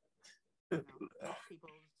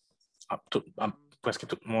 Presque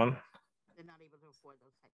tout le monde They're not able to afford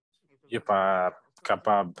those types n'est pas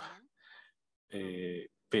capable de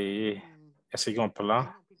payer. Est-ce qu'il y a un plan?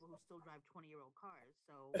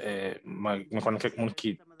 Je connais quelqu'un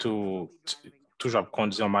qui toujours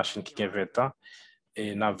conduit une machine qui a 20 ans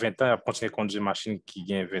et dans 20 ans, il continue à conduire une machine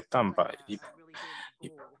qui a 20 ans. Il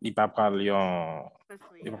ne va pas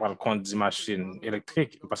conduire une machine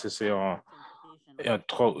électrique parce que c'est un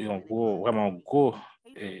vraiment gros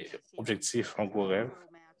objectif, un gros rêve.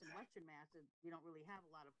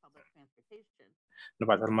 Nous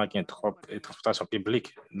n'avons pas tellement de transportation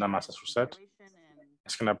publique dans Massachusetts.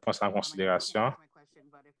 Est-ce qu'on a pris ça en considération?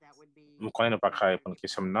 Je connais ne pas créer pour une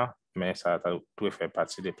question là, mais ça a tout fait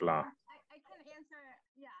partie des plans.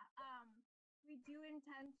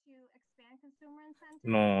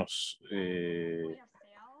 Non,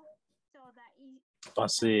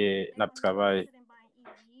 penser notre travail.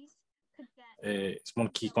 Ce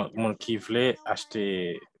monde qui voulait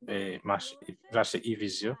acheter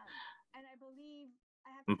e-visio.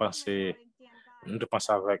 Je pense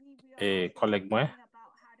avec collègues moi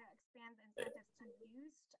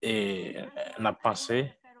et on a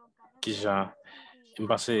pensé que je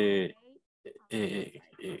pensé le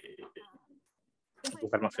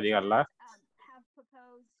gouvernement fédéral là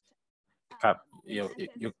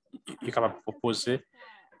est capable de proposer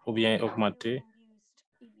ou bien augmenter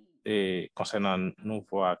et concernant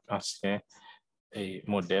nouveaux anciens et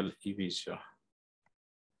modèles e-visio.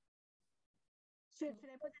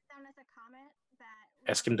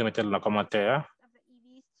 Est-ce qu'il me mettait dans le commentaire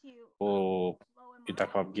pour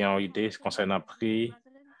d'accord bien une idée concernant le prix?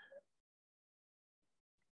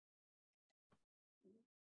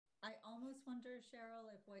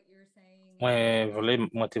 Moi, je voulais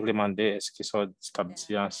te demander, est-ce que ça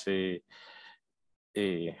c'est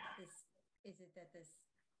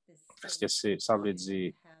est-ce que ça veut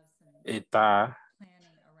dire l'État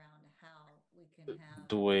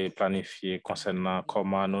doit planifier concernant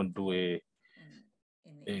comment nous devons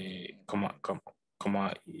comment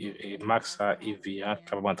Max a vient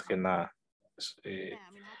capable d'entrer dans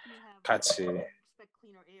quartier.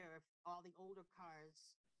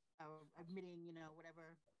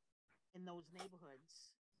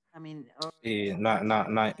 Et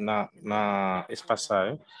na espace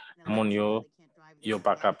ça, mon yo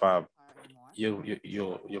pas capable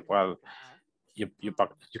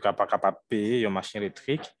pas capable de payer une machine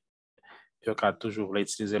électrique. Yo ka toujours voulu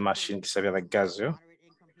utiliser machine qui servent avec gaz yo.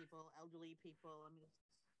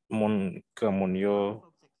 Mon comme mon yo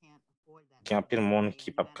qui en pile monde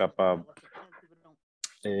qui pas capable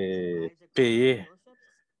payer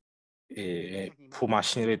pour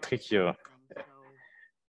machine électrique yo.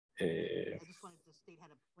 Je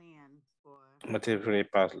te voulais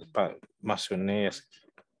pas mentionner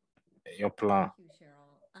un plan. Thank you,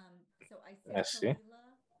 Cheryl. So I see Merci.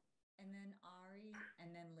 Kalila, and then Ari,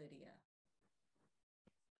 and then Lydia.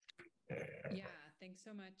 Yeah, thanks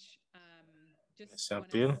so much. Just Merci un want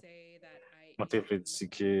peu. to say that Je te voulais dire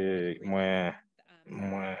que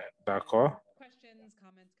moi d'accord questions,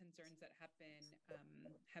 comments, concerns that have been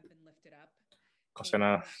lifted up.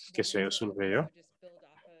 concernant la question soulevée yo. Just build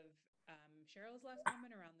off of Cheryl's last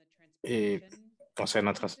comment around the Et transportation.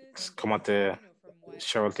 concernant commentaire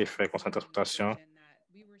Cheryl qui fait concernant la transportation.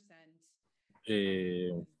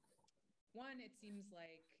 Et One, it seems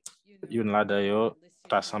like, il y a d'ailleurs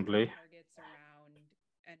l'Assemblée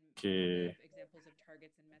qui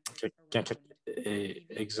quelques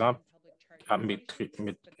exemples à métrique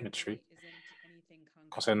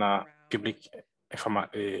concernant public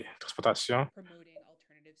et transportation.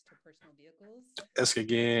 Est-ce que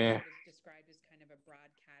gain described as kind of a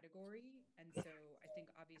broad category, and so I think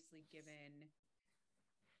obviously given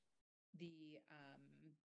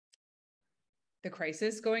the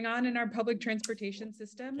crisis going on in our public transportation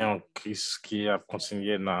system, une crise qui a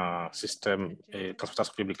continué dans le système de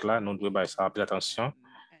transportation publique là, nous devons faire ça plus attention.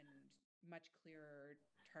 Much clearer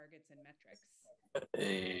targets and metrics.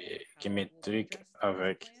 Et qui métrique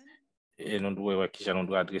avec et nous devons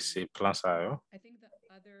adresser plan ça yo. I think the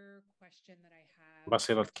other question that I have. Parce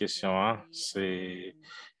que l'autre question c'est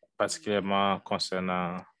particulièrement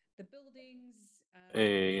concernant the buildings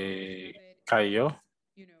Caillou.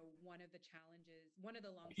 One of the challenges, one of the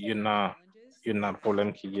long Il y a un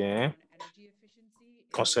problème qui vient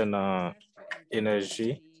concernant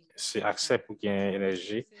l'énergie, c'est accès pour gagner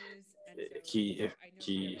énergie qui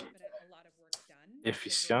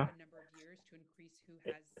efficient.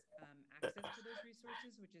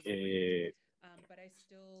 Et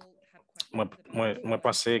moi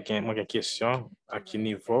pense que moi une question à quel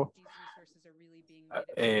niveau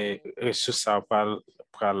et ressources ça pas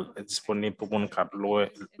disponible pour mon cap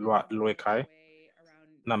louer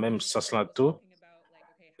dans même sens là tout.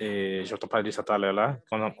 Et je t'en parle de ça tout à l'heure là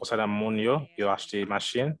concernant mon yo acheté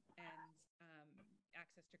machine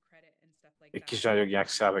et qui j'ai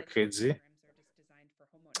accès avec crédit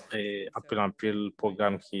et en pile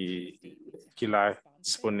programme qui est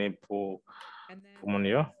disponible pour mon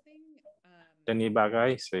yo. Dernier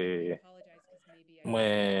bagage c'est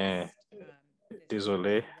moi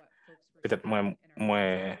désolé peut-être moi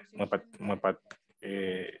pas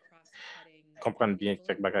comprendre bien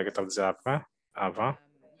quelques bagages que tu as dit avant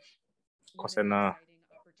concernant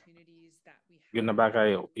une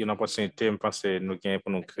opportunité je pense nous gain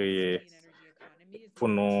pour nous créer pour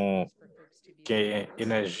nous gagner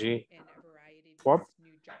énergie propre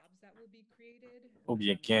ou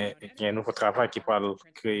bien qu'il y a un nouveau travail qui peut le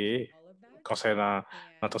créer concernant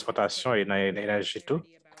la transportation et l'énergie tout.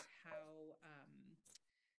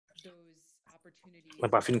 Mais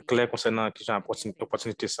pas fin clair concernant qui j'ai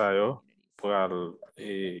opportunité ça yo pour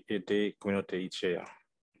aider la communauté haïtienne.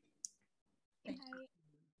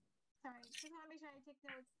 Sorry, just want to make sure I take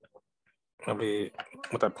notes. Je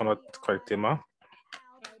vais prendre correctement.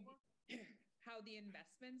 How the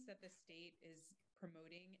investments that the state is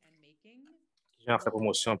promoting and making. J'ai fait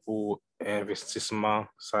promotion pour investissement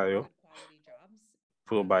ça yo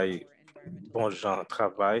pour bailler bon gens de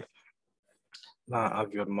travail dans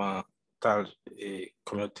l'environnemental et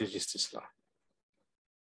communauté justice là.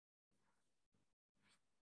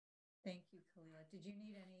 Thank you, Kalila. Did you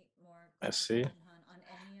need any more Merci. on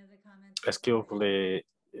any of the comments? Est-ce que vous voulez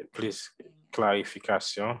plus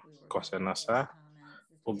clarification concernant ça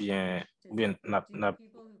ou bien people who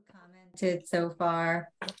commented so far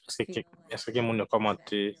est-ce que mon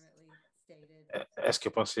commenté est-ce que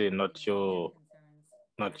pensez notre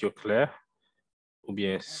clair ou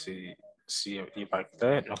bien si il n'est pas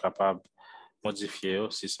clair nous capable modifier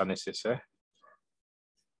si c'est nécessaire.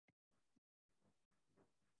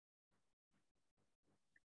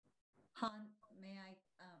 Han, may I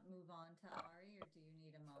move on to Ari, or do you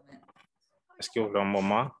need a moment? Est-ce que vous voulez un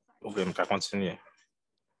moment ou vous voulez continuer?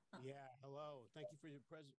 Yeah, hello. Thank you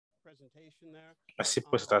for your presentation there. Merci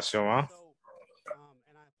pour la présentation. And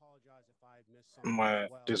I apologize if I missed something. Moi,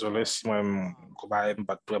 désolé si moi je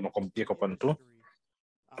pas vraiment bien comprendre tout.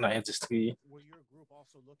 Dans l'industrie,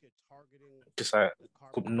 que ça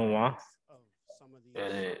coupe noir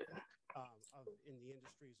in the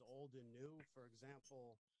industries old and new. For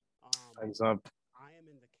example, par exemple, I am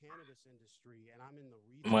in the cannabis industry and I'm in the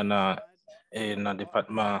moi retail dans side.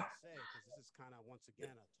 département Because this is kind of once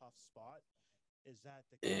again a tough spot, is that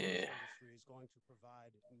the cannabis industry is going to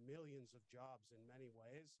provide millions of jobs in many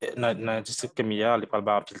ways. dans district Kemia, il parle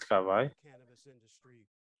pas pile travail. Cannabis industry,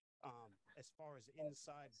 as far as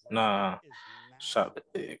inside Dans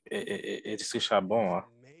district Charbon, hein,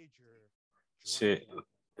 c'est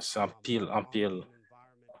en pile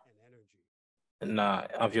dans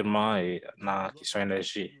environnement et dans question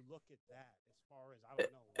énergie.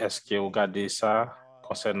 Est-ce que vous regardez ça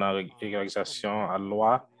concernant la régularisation à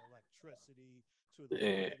loi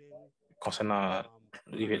concernant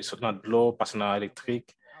de l'eau, passer dans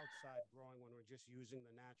l'électrique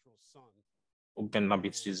ou bien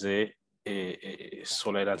d'utiliser et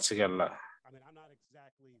soleil naturel là?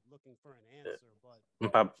 Je ne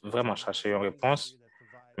peux pas vraiment chercher une réponse,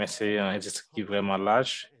 mais c'est un industrie qui est vraiment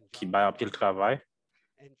large, qui bat un pile travail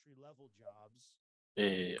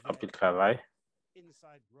et un pile travail.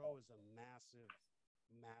 Inside grow is a massive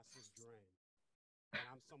drain. And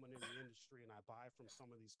I'm someone in the industry and I buy from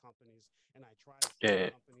some of these companies and I try to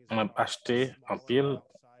see companies that are acheter en pile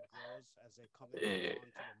outside grows as they come onto the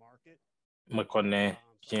market. Je connais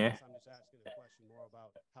bien.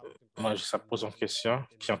 Moi, ça pose une question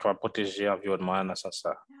qui est encore protéger l'environnement dans ce sens.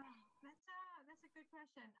 That's a good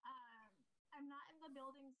question. I'm not in the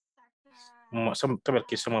building sector. C'est une très belle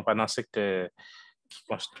question. Moi, pas dans le secteur qui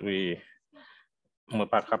construit. Je ne peux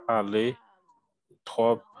pas parler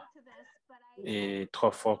trop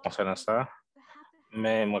fort concernant ça.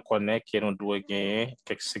 Mais je connais que nous devons gagner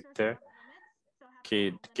quelques secteurs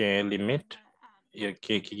qui ont limite. Il y a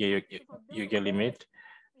une limite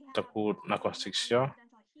pour la construction,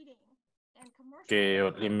 qui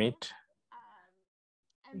est limite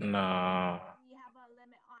dans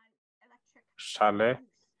chalet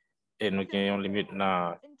et nous avons une limite dans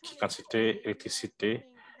la quantité d'électricité.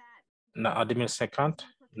 En 2050,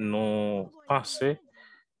 nous pensons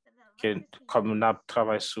que comme nous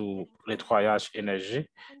travaillons sur le nettoyage énergie,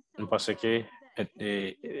 nous pensons que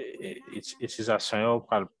l'utilisation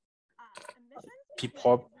est plus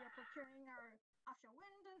propre.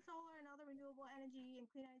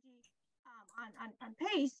 On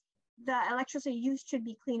pace, the electricity used should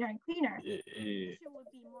be cleaner and cleaner.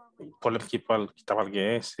 Le problème qui t'a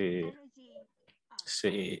gagné,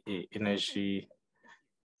 c'est énergie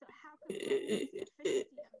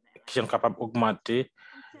qui sont capables d'augmenter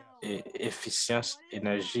l'efficience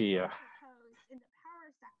énergie.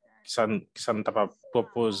 Ça ne t'a pas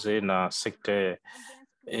proposé dans le secteur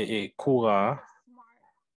courant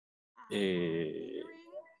et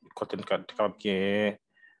quand on est capable de gagner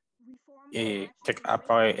et quelques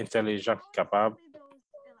appareils intelligents qui sont capables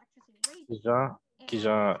qui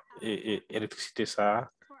ont électricité ça.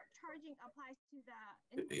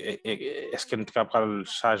 Est-ce que nous sommes capables de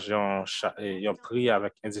charger un prix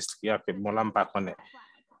avec l'industrie que mon lame pas connaît?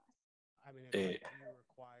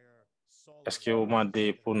 Est-ce que vous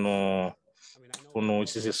demandez pour nous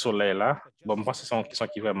utiliser le soleil là? Bon, je pense que c'est une question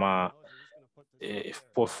qui est vraiment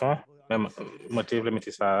profonde. Même, moi, je vais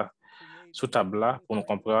mettre ça sous table là pour nous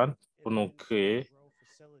comprendre, pour nous créer.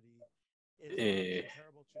 Et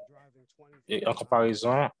en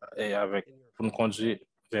comparaison pour nous conduire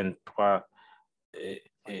 23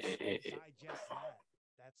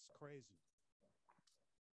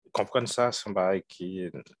 comprendre ça, c'est un bail qui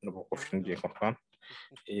nous pouvons finir bien comprendre.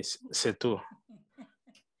 Et c'est tout.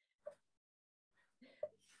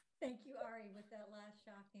 Thank you, Ari, with that last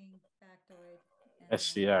shocking factoid.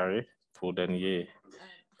 Merci, Ari, pour le dernier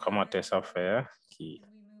commentaire sans faire qui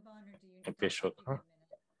est un peu choquant.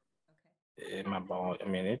 Et ma bonne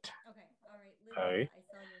minute. Okay, all right, Lydia, Ari. I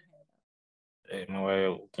saw your hand up. Et moi,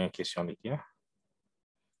 aucune question, Lydia.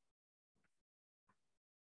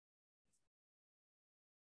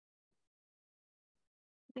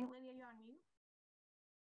 I think, Lydia, you're on mute.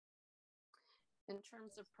 In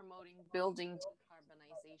terms of promoting building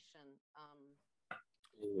decarbonization,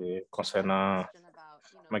 concernant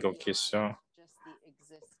ma question,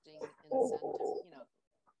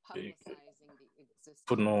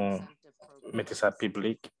 pour nous mettre ça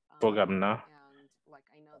public, programme là,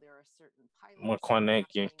 moi connais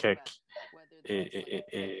qu'il y a quelques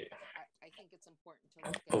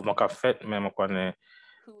mouvements qu'a fait, mais moi connais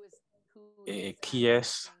qui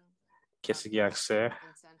est-ce qui a accès,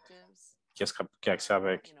 qui est-ce qui a accès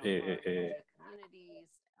avec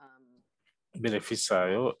bénéfice ça,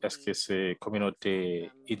 est-ce que c'est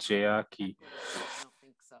communauté IGA qui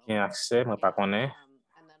a accès, moi pas connais,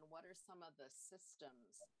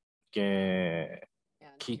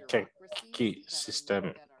 qui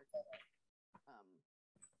système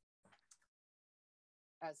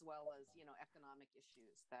as well as, you know, economic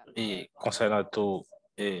issues that et concernant tout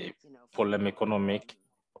et problèmes économiques,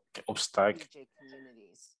 obstacles EJ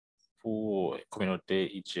communities pour la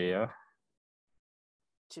communauté IJA,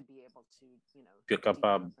 to be able to, you know, puis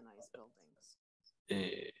capable decarbonize buildings.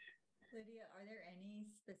 et Lydia, are there any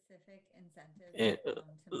specific incentives Et, that come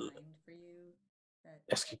to mind for you?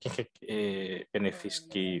 est-ce qu'il y a quelques bénéfices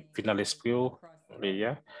qui viennent à l'esprit,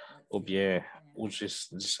 Léa, ou bien, ou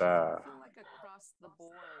juste dit ça, I feel like across the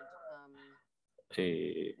board,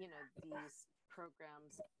 et you know, these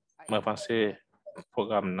programs, moi, je pense que le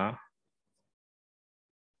programme là,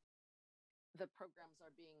 the programs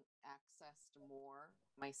are being accessed more.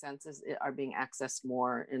 My sense is are being accessed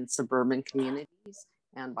more in suburban communities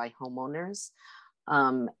and by homeowners.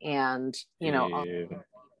 And, you know, et people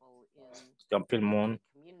dans tout le monde,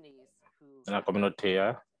 in communities who dans la communauté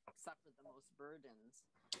suffered the most burdens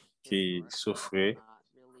qui souffrait not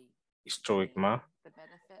really historiquement, the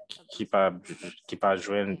benefit of qui pas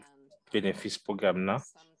joué bénéfice programme là.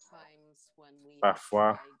 sometimes when we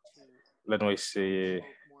Parfois, tried to là, nous essayons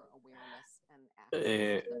promote more awareness and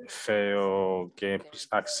access de faire gagner plus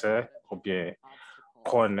accès ou bien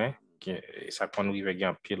connaître que ça qu'on arrive à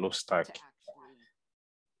gagner pile obstacle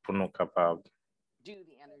pour nous capables do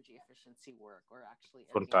the energy efficiency work or actually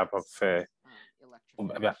pour nous capables de faire electrification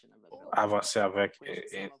of a building, avancer avec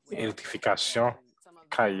l'électrification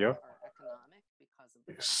caillou are economic because of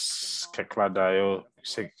the costs quelque là d'ailleurs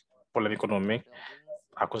c'est problème économique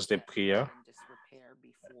à cause des prix and disrepair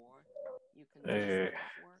before you can do et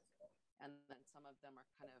some work, and then some of them are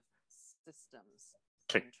kind of systems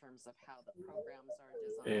in terms of how the programs are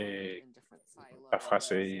designed in different silos. parfois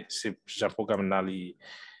c'est un programme là li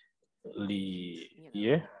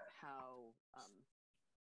yeah. How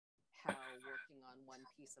working on one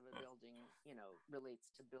piece of a building, you know,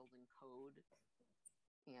 relates to building code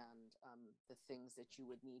and the things that you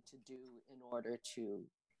would need to do in order to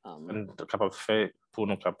capable faire pour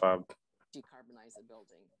nous capable decarbonize a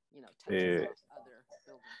building, you know, touches off other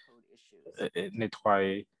building code issues.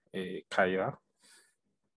 Nettoyer caillou.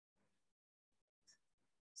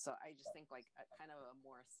 So I just think like a kind of a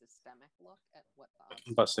more systemic look at what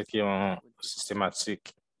the Parce qu'il y a un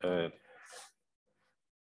systématique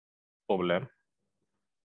problème.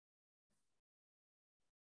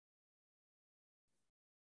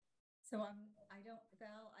 So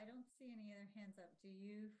Val, I don't see any other hands up. Do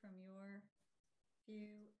you from your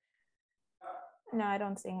view? No, I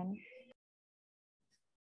don't see any.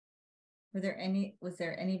 Was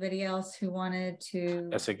there anybody else who wanted to?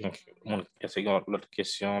 Est-ce qu'il y a l'autre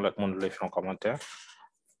question, l'autre monde l'a fait en commentaire?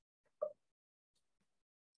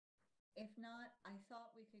 If not, I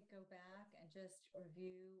thought we could go back and just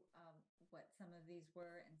review what some of these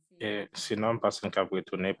were and see. Et sinon, parce qu'on peut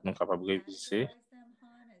retourner pour nous capables de réviser,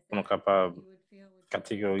 pour nous capables de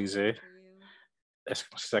catégoriser. Est-ce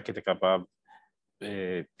que c'est ça qui était capable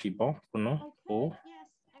et puis bon pour nous? Yes,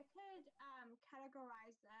 I could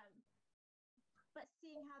categorize them, but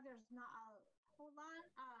seeing how there's not a whole lot,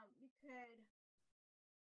 we could.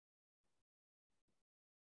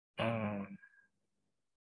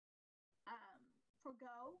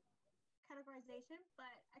 Forgo categorization,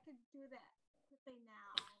 but I could do that quickly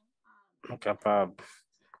now. Capable,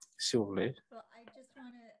 si vous voulez. Well, I just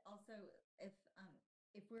want to also, if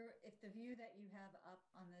the view that you have up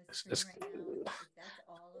on the screen right now, if that's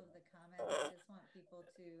all of the comments, I just want people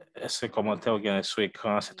to. Ces commentaires gagnent sur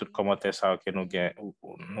écran, c'est tout commentaire ça que nous gagnons.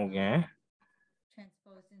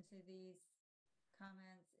 Transposed into these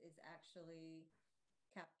comments is actually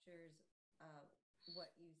captures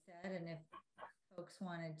what you said, and if folks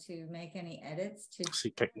wanted to make any edits to.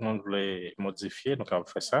 Si quelqu'un voulait modifier, donc on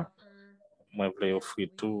fait ça. Moi, je voulais offrir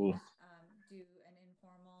tout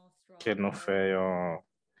que nous faisons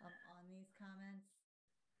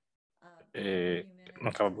et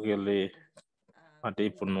nous avons brûlé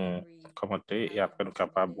pour nous commenter et après nous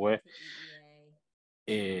capables ouais.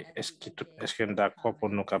 Et est-ce qu'on est d'accord pour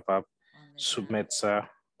nous capables soumettre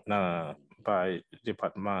ça dans le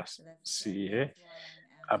département CIE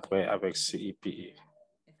après avec CIPE.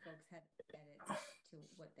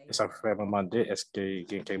 Et ça fait me demander est-ce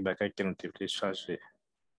qu'il y a quelqu'un qui nous a téléchargé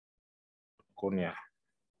qu'on y a.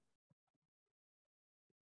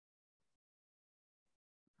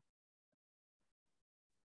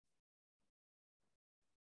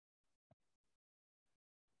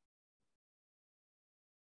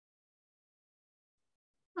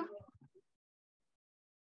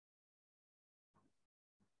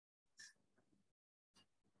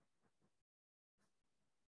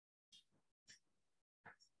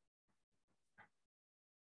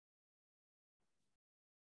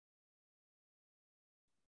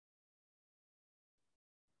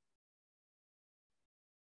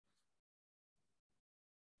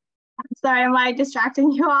 Sorry, am I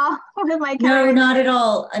distracting you all with my No, not at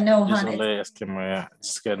all. No, Han. Désolé, est-ce que moi,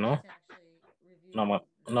 discret, non? Non,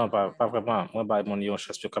 non, pas vraiment. Moi, bah, mon yon,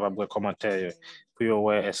 je suis capable de commenter. Puis,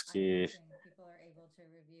 ouais, est-ce que,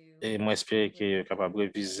 et moi, espérer que est capable de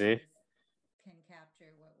réviser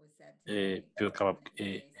et puis capable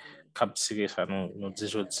et capturer ça, nous 10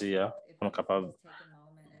 jours, on est capable de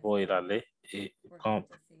voir aller et prendre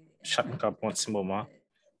chaque un petit moment.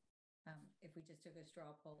 If we just took a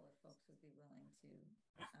straw poll, if folks would be willing to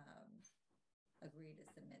agree to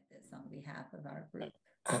submit this on behalf of our group.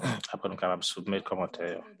 Après, nous sommes capables de soumettre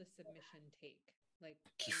commentaires. Will the submission take? Like,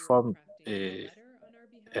 Qui are you forme crafting a letter on our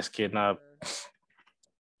behalf? est-ce qu'il y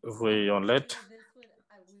a une lettre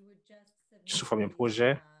sous forme de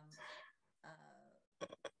projet?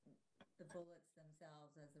 The bullets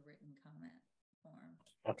themselves as a written comment form.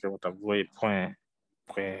 Ok, vous avez point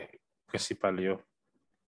principal.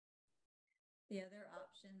 The other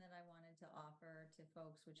option that I wanted to offer to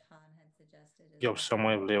folks, which Han had suggested, is L'option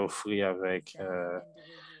moi, je voulais offrir avec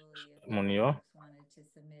mon yo. wanted to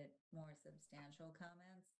submit more substantial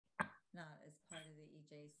comments, not as part of the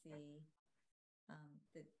EJC.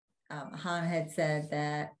 Han had said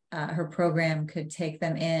that her program could take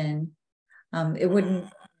them in. It wouldn't.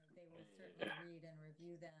 They would certainly read and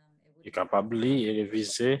review them. Est capable de lire et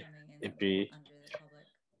réviser et puis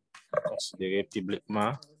considérer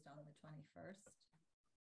publiquement.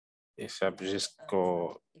 Et ça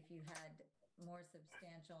jusqu'au.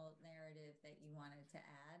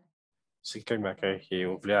 Si quelqu'un qui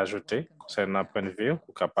voulait ajouter concernant un point de vue,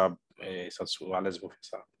 ou capable et ça soit à l'aise pour faire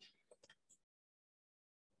ça.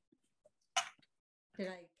 Did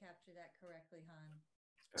I capture that correctly, Han?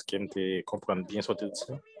 Est-ce qu'il me comprend bien ce que tu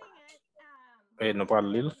dis? Et non pas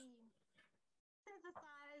l'île.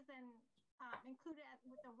 Included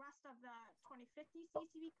with the rest of the 2050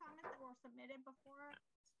 CCB comments that were submitted before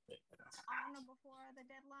the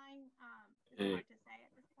deadline. It's hard to say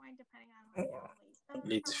at this point, depending on how late.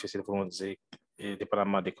 Il est difficile pour nous dire,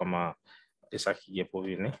 dépendamment de comment et ça qui est pour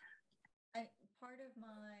venir.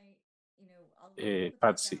 Et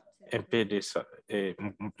partie un peu de ça, et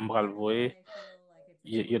m'bral voyer,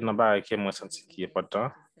 il y a un bagage qui est moins senti qui est important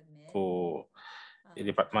pour le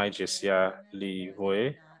département IGC à les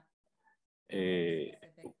voyer. Et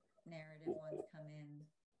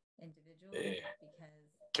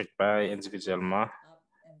quelque part individuellement,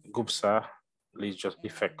 groupe ça, les just il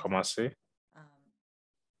fait commencer.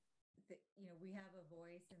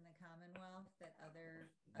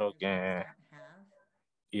 Donc,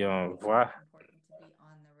 il y a une voix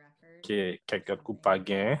que quelqu'un groupe pas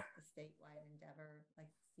gain.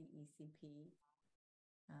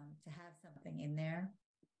 To have something in there.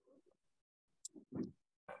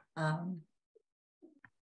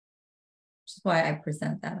 Which is why I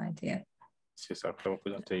present that idea. C'est ça que je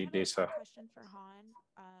présente l'idée ça. Question for Han.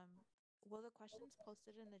 Will the questions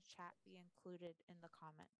posted in the chat be included in the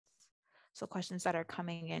comments? So questions that are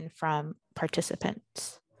coming in from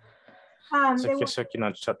participants. C'est question qui dans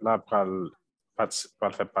le chat là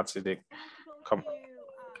pour faire partie des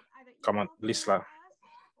comment liste là.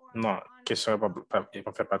 Non, question pas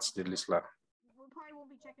faire partie de liste là. We probably won't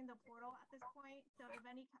be checking the portal at this point. So if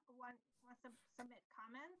anyone wants to submit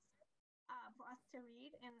comments for us to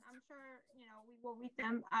read, and I'm sure we will read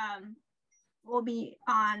them. Will be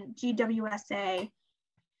on GWSA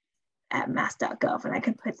at mass.gov, and I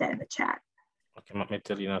can put that in the chat. Okay, je vais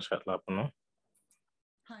mettre le lien dans le chat là pour nous.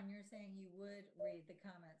 Han, you're saying you would read the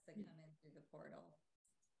comments that come in through the portal.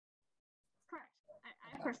 Correct.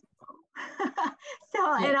 I personally so,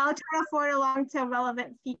 and I'll try to forward along to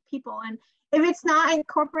relevant people. And if it's not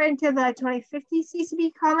incorporated into the 2050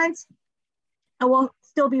 CCB comments, it will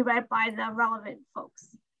still be read by the relevant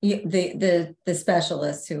folks. The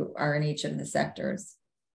specialists who are in each of the sectors.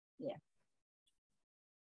 Yeah.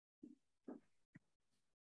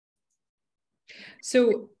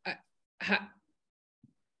 So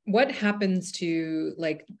what happens to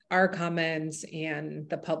like our comments and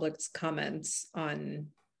the public's comments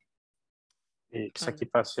on? Et ce qui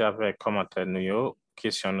passe avec commentaires nous,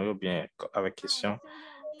 questions nous, bien avec questions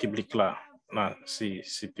publiques là, non, si.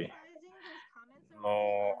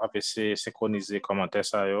 Non, après c'est synchroniser commentaires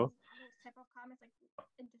ça yo.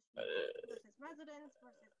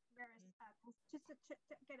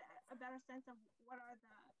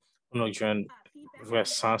 Nous avons un vrai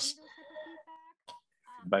sens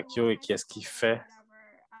feedback yo et qu'est-ce qui fait,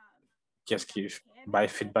 qu'est-ce qui by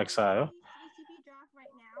feedback ça yo.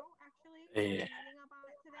 Et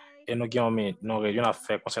nous avons une réunion à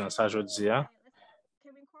faire concernant ça aujourd'hui.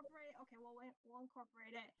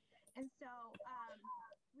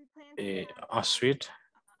 Et ensuite,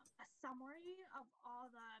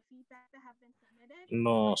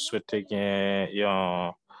 nous souhaitons gagner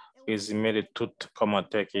un résumé de tout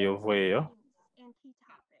commentaire que vous voyez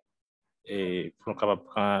et pour nous capable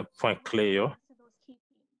prendre un point clé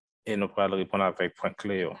et nous pourrons répondre avec point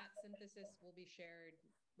clé.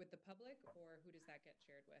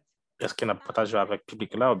 Est-ce qu'on a partagé avec le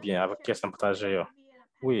public là ou bien avec qui est-ce qu'on a partagé?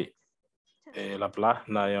 Oui, et là, là,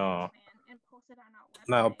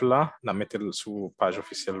 on a un plan, on a mis sur la page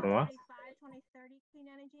officielle. Nous,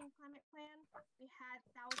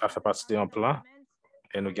 ça fait partie d'un plan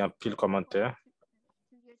et nous avons pile de commentaires.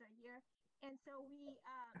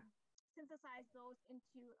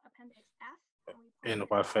 Et nous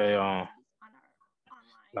allons faire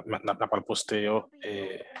n'a pas le poster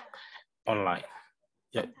online.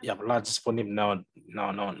 Il y a là disponible dans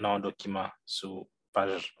un document sur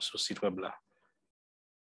page sur site web là.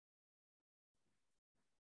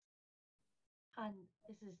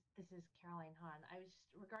 This is Caroline Hahn. I was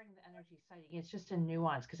just regarding the energy siting. It's just a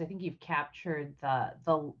nuance because I think you've captured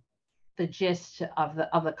the gist of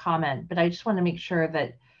the comment, but I just want to make sure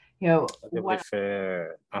that devrait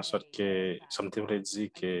faire en sorte que ça me devrait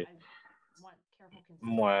dire que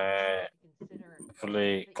moi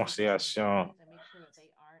les considérations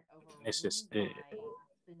nécessaires,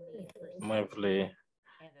 moi voulais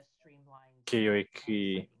qu'il y ait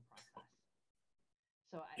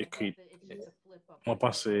écrit moi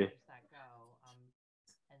pensais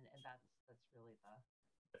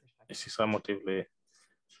et c'est ça moi voulais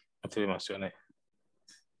mentionner.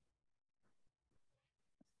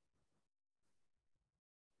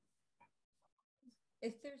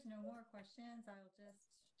 If there's no more questions,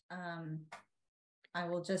 I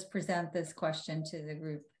will just present this question to the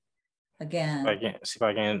group again. Si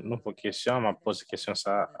pas une autre question, je pose question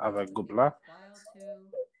ça avec le groupe là.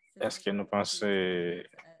 Est-ce que nous pensons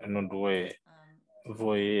nous devons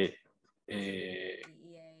voyer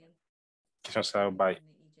question ça au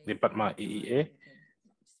département IIA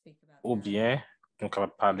ou bien nous sommes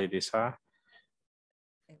capables de parler de ça?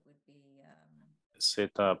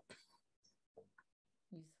 C'est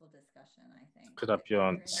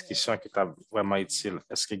une discussion qui est vraiment utile.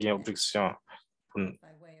 Est-ce qu'il y a une objection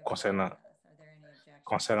concernant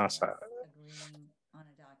ça?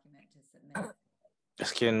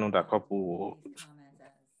 Est-ce que nous sommes d'accord pour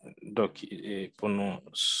nous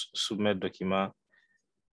soumettre le document?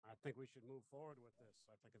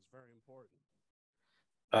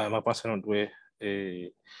 Je pense que nous devons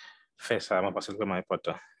faire ça. Je pense que c'est vraiment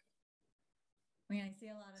important. I mean, I see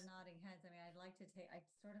a lot of nodding heads. I mean, I'd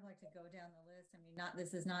sort of like to go down the list. I mean,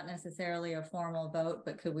 this is not necessarily a formal vote,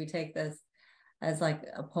 but could we take this as like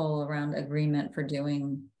a poll around agreement for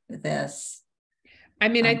doing this? I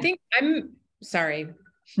mean, I think I'm sorry.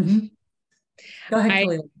 Go ahead,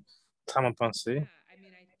 Khalil. I mean,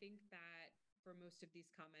 I think that for most of these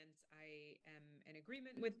comments, I am in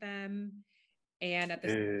agreement with them. And at the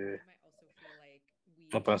same time, I also feel like we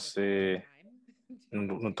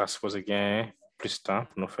nous sommes supposés gagner plus de temps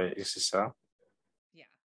pour nous faire ici ça.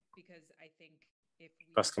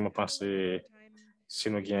 Parce que je pense que si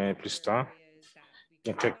nous gagnons plus de temps, il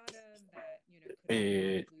y a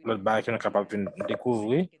l'autre barre que nous sommes capables de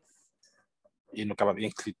découvrir et nous sommes capables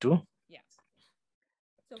d'inclure tout.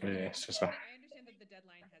 C'est ça.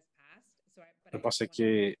 Je pense que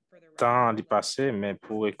le temps est passé, mais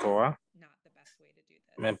pour ECOA,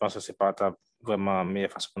 je pense que ce n'est pas vraiment la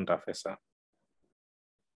meilleure façon de faire ça.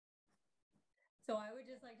 So I would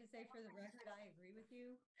just like to say for the record, I agree with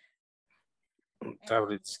you. Ça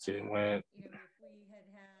veut dire que moi, If we had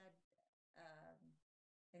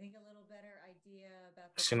I think a little better idea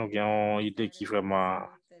about si nous avons une idée qui est vraiment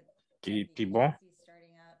qui est bon,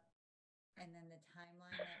 starting up and then the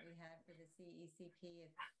timeline that we had for the CECP,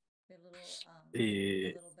 a little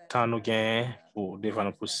et tant nous gagnons pour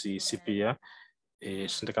défendre pour CPA et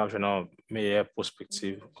c'est capable de une meilleure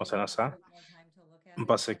perspective concernant ça. Je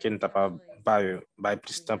pense que nous n'avons pas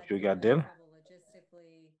plus de temps pour regarder.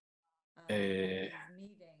 Et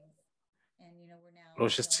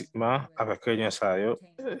logistiquement, avec Reyinyon ça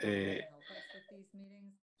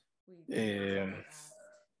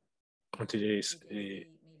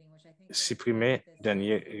supprimer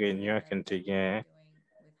dernière réunion qu'on a gagné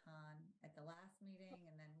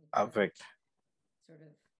avec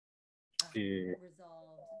et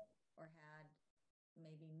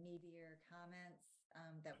maybe meatier comments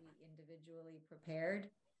that we individually prepared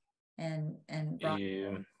and brought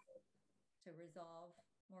to resolve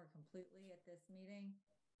more completely at this meeting.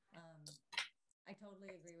 I totally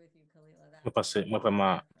agree with you, Khalila. Je pense que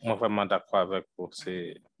moi vraiment d'accord avec vous.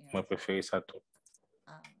 C'est moi préféré ça tout.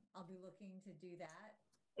 I'll be looking to do that.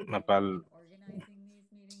 Je parle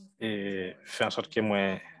et faire en sorte que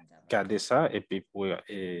moi garder ça et puis pour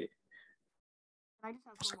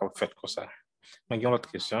ça qu'on fait comme ça. Mais il y a une autre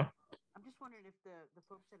question. I'm just wondering if the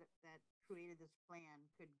folks that created this plan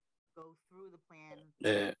could go through the plan.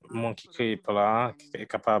 Mon qui crée plan, qui est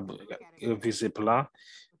capable de réviser plan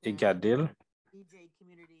et garder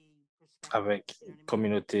avec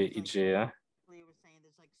communauté IGA.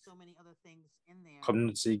 Comme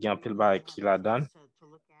nous disons, il y a un pile bail qui la donne,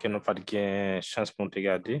 que nous pas de chance pour nous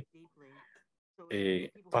regarder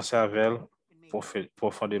et penser avec elle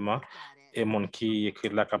profondément et mon qui écrit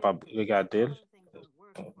là capable de regarder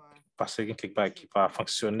parce que quelque part qui pas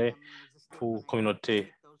fonctionner pour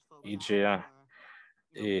communauté IGA.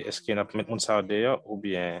 Et est-ce qu'il y a un monde ça d'ailleurs ou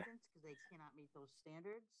bien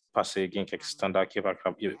parce qu'il y a quelques standards qui n'est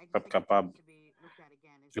pas capable de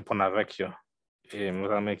répondre avec eux. Et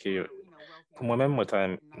moi, pour moi-même,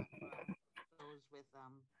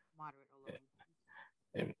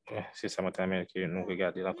 c'est ça, moi, que nous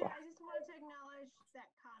regardons encore.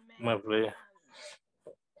 Moi, je voulais.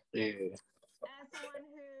 As someone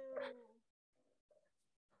who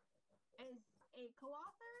is a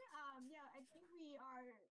co-author, yeah, I think we are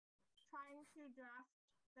trying to draft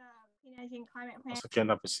the clean energy and climate plan. Ce qu'on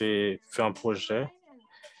a c'est faire un projet,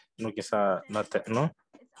 nous qui ça dans tête, non?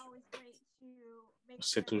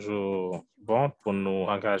 C'est toujours bon pour nous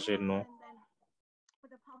engager nous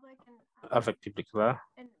avec le public là,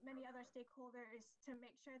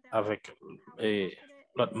 avec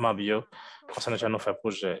l'autre membre, concernant déjà nous faire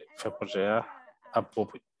projet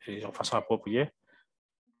en façon appropriée.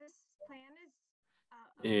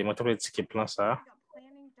 Et moi, je vais dire que plan ça.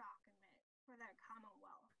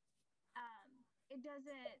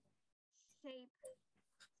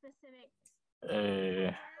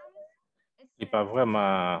 Il pas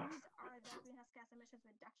vraiment.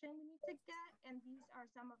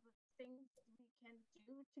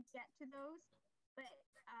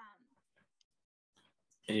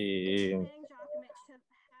 Et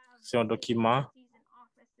c'est un document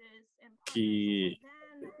qui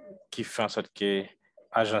fait en sorte que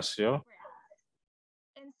l'agence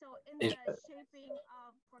et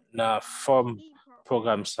dans la forme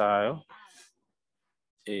programme ça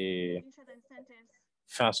et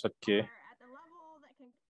fait en sorte que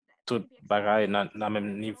tout bagaille dans le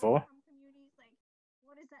même niveau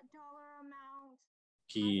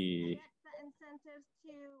qui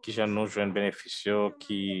j'ai nous joué un bénéfice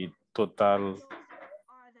qui total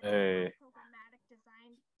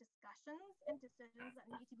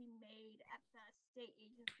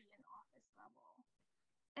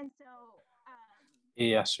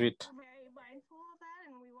et ensuite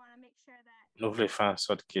nous voulons faire en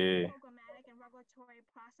sorte que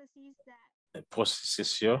le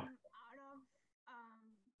processus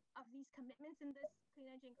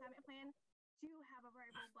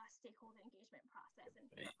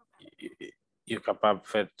est capable de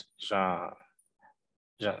faire genre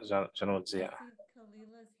nous dire.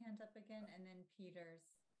 Khalila's hand up again and then Peter's.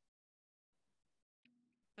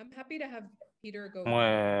 I'm happy to have Peter go.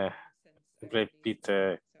 Moi, je voulais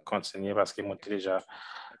Peter continuer parce qu'il m'a déjà.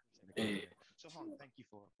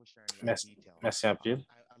 Merci un peu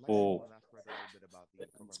pour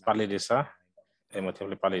parler de ça. Et moi, je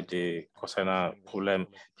voulais parler de concernant le problème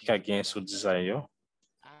qui a gagné sur le design.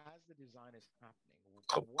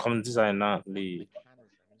 Comme designer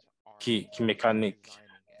qui mécanique,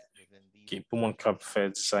 qui pour mon cap fait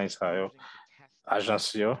design ça,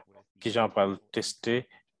 agence qui j'en parle tester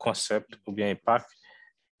concept ou bien impact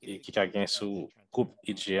et qui a gagné sur groupe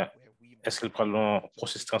IGA. Est-ce qu'il parle d'un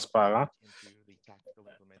processus transparent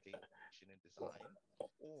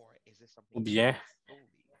ou bien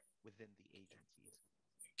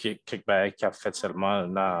quelque qui a fait seulement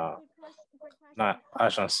dans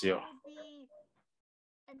l'agence?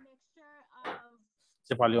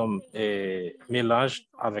 C'est pas un mélange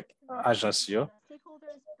avec l'agence,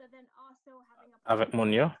 avec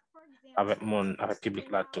avec public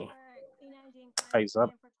là tout. Par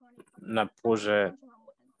exemple, dans le projet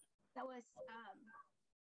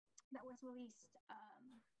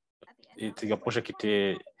un projet qui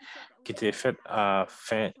était fait à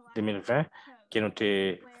fin 2020, qui nous a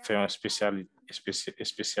fait un spécial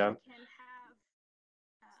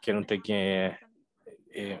qui nous a gagné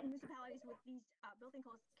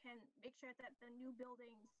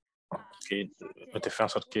qui nous a fait en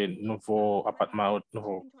sorte que nouveau appartement,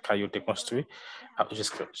 nouveau caillou été construit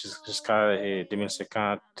jusqu'à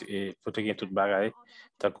 2050 et pour gagner toute bagaille,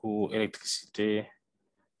 d'un coup électricité.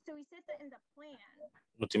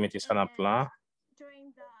 Nous te mettons ça dans le plan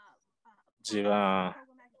durant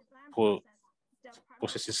pour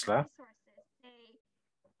processus là.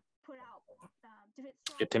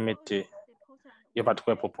 Et te mettez n'y a pas de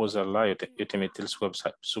proposal là, il te mettre sur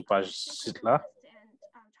website, sur page site là.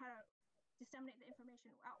 Disseminate the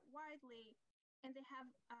information out widely, and they have,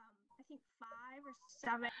 I think, 5 or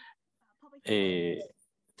 7 public. Et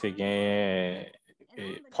tu as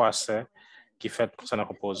un procès qui fait concernant le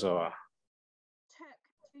proposal.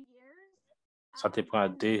 Ça te prend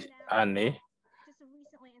des années.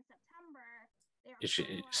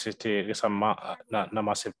 C'était récemment, dans le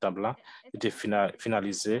mois de septembre, là, il était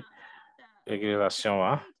finalisé la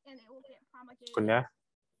régulation.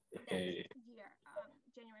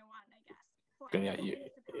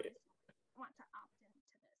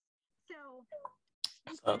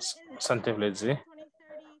 Ça ne te veut dire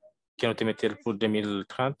qu'on te mette pour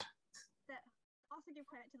 2030. Also give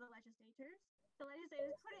credit to the legislators. The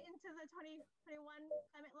legislators put it into the 2021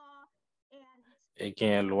 climate law, and et qu'il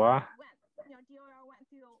y a une loi. DOR went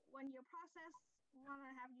through a 1-year process,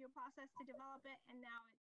 1.5-year process to develop it, and now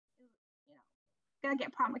it's gonna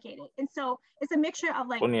get promulgated. And so it's a mixture of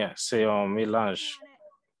like. C'est un mélange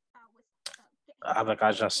avec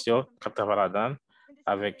l'agence qui travaille là-dedans,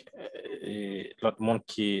 avec l'autre monde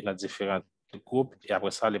qui est dans différents groupes, et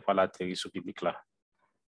après ça, les pas l'atterrir sur le public là.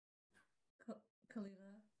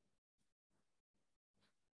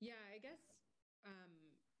 Yeah, I guess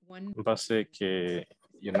one. Je pense que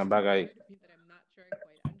il y a un bagage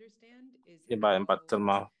et ben pas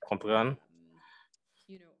tellement comprendre.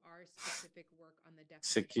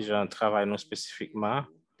 C'est qui j'en travaille nous spécifiquement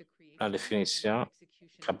en définition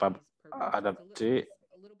capable d'adapter.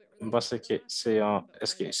 Je pense que c'est un,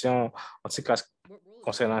 est-ce que c'est un petit cas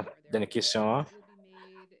concernant des questions,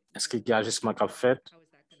 est-ce qu'il y a un agissement qu'a fait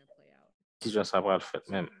qui je savoir le fait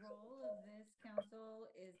même.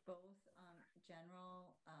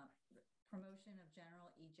 Promotion of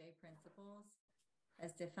general EJ principles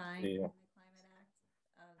as defined in the Climate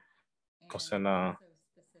Act, concernant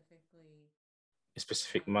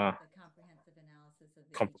spécifiquement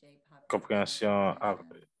compréhension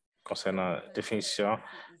concernant définition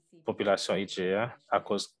population IGA à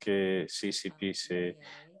cause que CCP c'est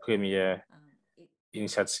première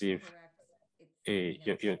initiative et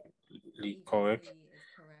correct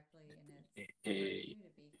et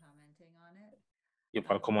il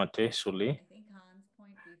peut commenter sur les.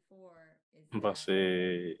 Parce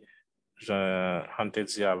que j'ai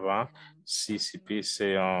dit avant, CCP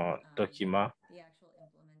c'est un document,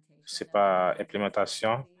 c'est pas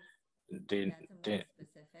implémentation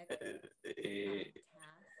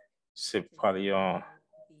c'est pas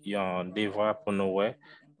un devoir pour nous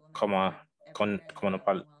comment on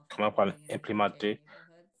peut implémenter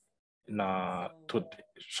dans tout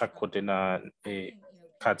chaque côté dans et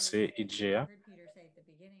quartier IGA.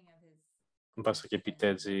 Parce que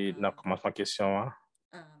Peter dit dans commencement question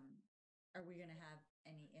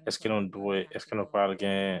est-ce que nous parlons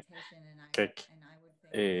quelques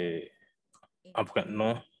empreintes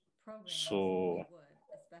non sur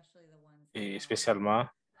et spécialement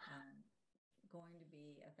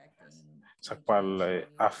ça peut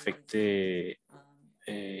affecter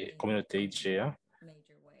la communauté IGA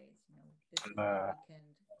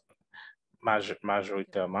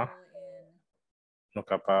majoritairement nous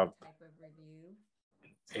capables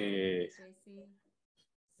et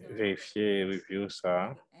vérifier review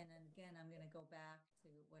ça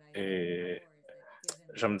et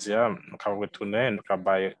je me dis nous avons retourné nous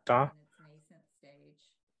avons temps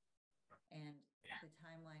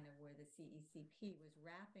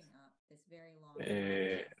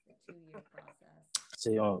et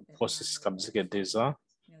c'est un processus qui a duré 2 ans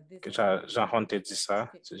que j'ai dit ça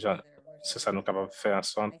c'est ça nous capables de faire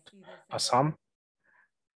ensemble.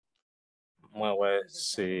 Moi ouais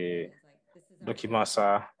c'est document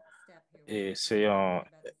ça et c'est un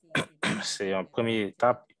première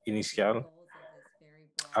étape initiale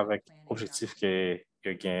avec objectif que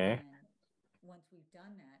gagne.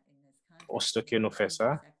 Aussitôt que nous faisons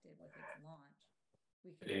ça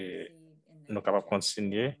et nous sommes capables de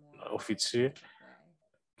continuer au futur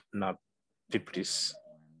dans plus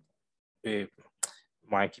et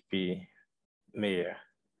moins équipé meilleur.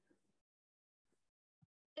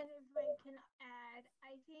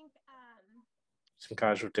 Si je peux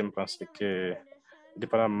ajouter, je pense que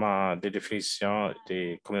dépendamment des définitions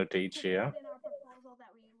des communautés IGA,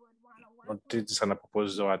 on dit ça dans la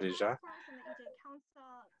proposition déjà.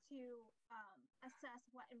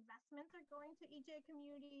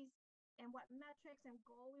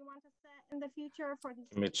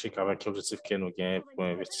 Métrique avec l'objectif que nous gagnons pour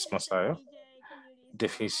l'investissement ça.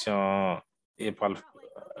 Définition et pour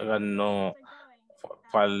non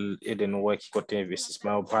pour aider nous qui côté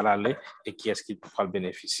investissement pour aller et qui est-ce qui pourra le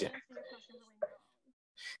bénéficier.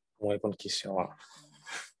 Pour répondre à la question.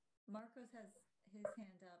 his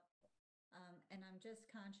hand up. And I'm just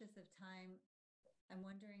conscious of time. I'm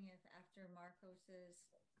wondering if after Marcos's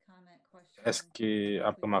comment question, Est-ce que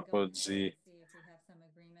après ma posé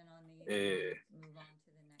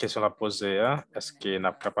question la posée, est-ce que nous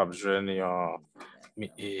sommes capables de joindre un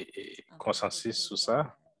consensus sur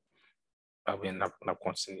ça? Ah oui, nous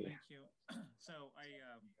continuons.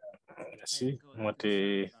 Merci. Moi,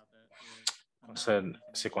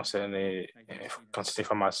 c'est concerné quantité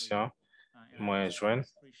d'informations, moi, joindre.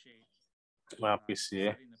 Moi,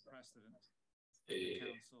 apprécié. Et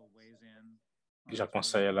je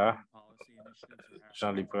conseille là,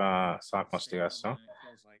 j'en ai prend ça en considération.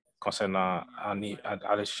 Concernant à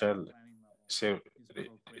l'échelle, c'est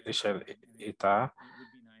l'échelle État,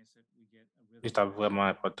 l'État vraiment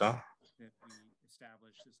important.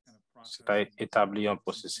 C'est établir un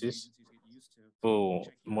processus pour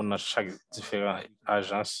chaque différente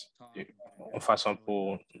agence, une façon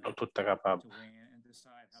pour nous tous être capables de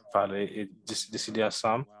parler et décider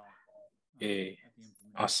ensemble et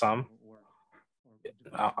ensemble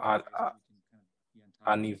à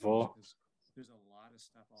niveau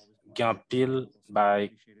gain pile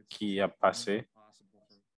qui a passé,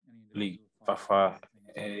 parfois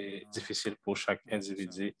difficile pour chaque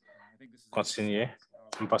individu continuer.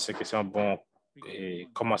 Je pense que c'est un bon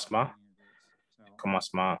commencement.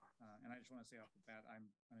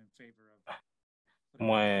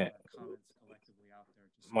 Moi,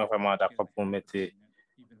 vraiment d'accord pour mettre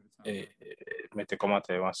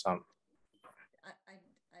commentaires ensemble.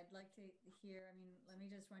 I'd like to hear, I mean, let me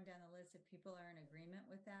just run down the list if people are in agreement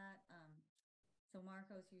with that. So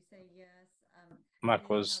Marcos, you say yes.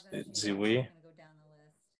 Marcos dit oui. Go down the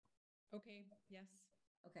list. Okay, yes.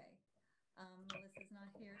 Okay. Melissa's not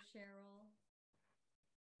here. Cheryl?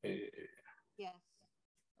 Yes.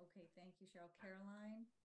 Okay, thank you, Cheryl. Caroline?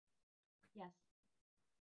 Yes.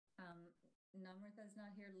 Namrata's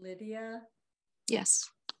not here. Lydia?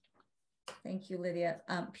 Yes. Thank you, Lydia.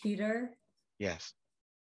 Peter? Yes.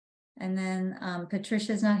 And then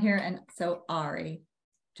Patricia's not here, and so Ari.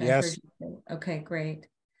 Yes. Okay, great.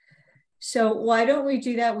 So why don't we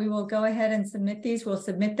do that? We will go ahead and submit these. We'll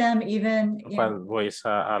submit them even in our minutes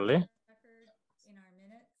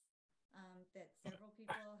that several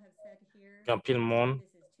people have said here. Il y a pile monde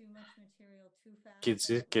qui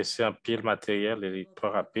dit que c'est un pile matériel et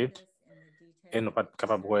trop rapide et nous pas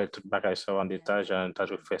capable de voir tout bagage ça en détail. J'ai un tas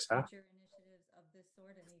de faire ça.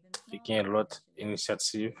 Et qu'il y a l'autre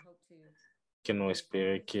initiative que nous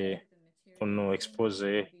espérons que pour nous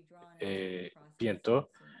exposer bientôt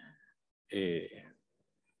et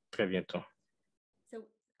très bientôt.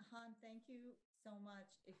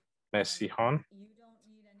 Merci, Han.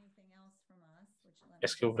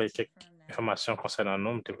 Est-ce que vous voulez quelques informations concernant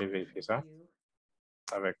nous? Vous devez vérifier ça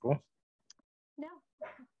avec vous.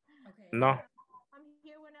 Non.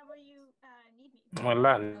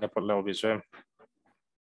 Voilà, n'importe là où besoin.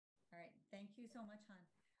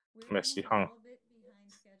 Merci, Han.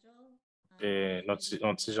 Et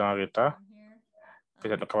notre genre en retard.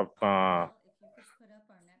 Peut-être qu'on va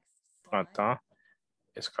prendre un temps.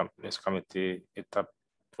 Est-ce qu'on était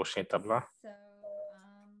prochaine étape là?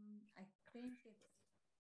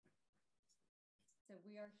 So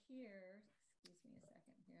we are here. Excuse me a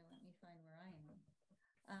second here. Let me find where I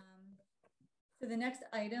am. So the next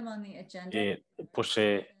item on the agenda. Et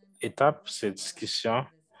prochaine étape, c'est discussion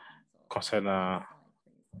concernant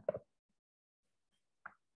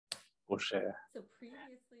prochain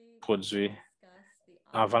produit.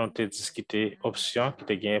 Avant de discuter options qui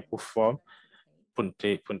te gagnent pour forme pour nous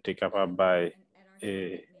capable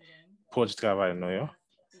de produit travail nous.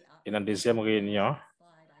 Et dans la deuxième réunion,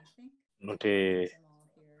 nous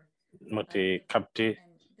avons capté,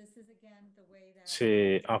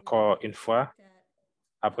 c'est encore une fois,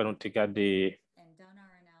 après nous avons regardé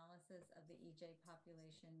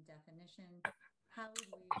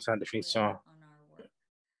concernant la définition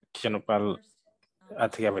qui nous parle à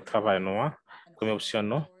travers le travail nous. Première option,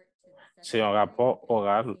 nous, c'est un rapport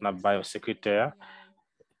oral dans le secrétaire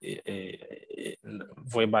et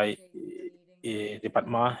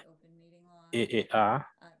département EEA.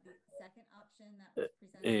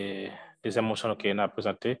 Et les émotions que nous avons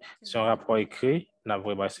présentées, c'est un rapport écrit dans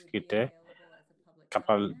le secrétaire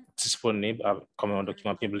capable disponible comme un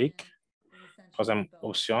document public. Troisième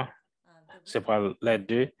option, c'est pour les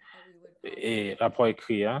deux et rapport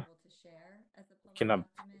écrit qui n'a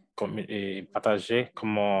partagé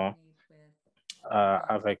comment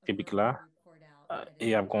avec le public là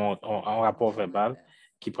et un rapport verbal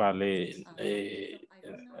qui peut aller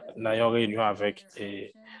dans une réunion avec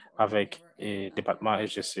le département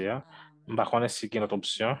SGCA. Je ne sais pas si c'est notre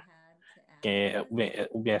option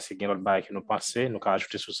ou bien c'est qu'il y a l'autre bail que nous pensons, nous avons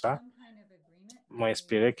ajouté sur ça. Moi,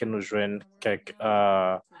 j'espérais que nous joignons quelques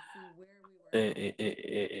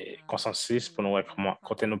consensus pour nous voir comment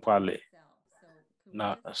côté nous parler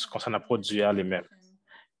concernant le produit à lui-même.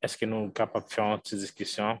 Est-ce que nous sommes capables de faire une petite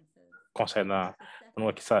discussion concernant pour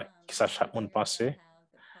nous qui ça chaque monde pense?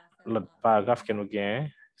 L'autre paragraphe que nous gagnons,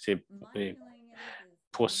 c'est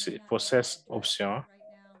process option.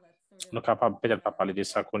 Nous sommes capables peut-être pas parler de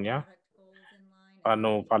ça qu'on y a.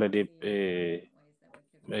 Nous parler des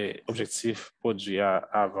objectifs produits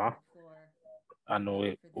avant. À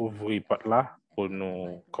nous ouvrir là pour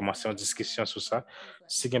nous commencer une discussion sur ça.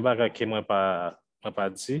 Si il y a un bagage que moi pas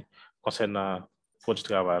dit concernant le produit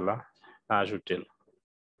travail là, à ajouter.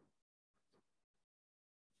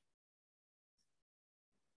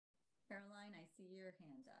 Caroline, I see your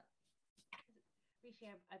hand up. Rishi,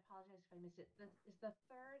 I apologize if I missed it. Is the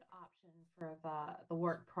third option for the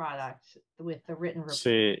work product with the written report?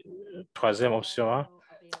 C'est troisième option.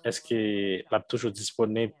 Est-ce qu'il est toujours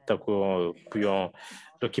disponible pour un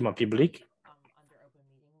document public?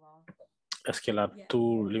 Est-ce qu'il a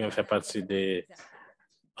tout lui-même fait partie de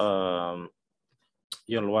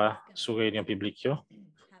une loi sur réunion publique?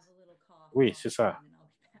 Oui, c'est ça.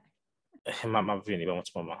 Je vais venir en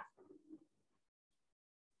ce moment.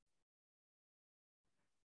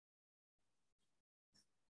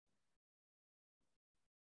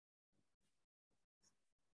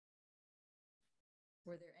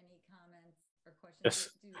 Were there any comments or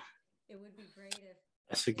questions?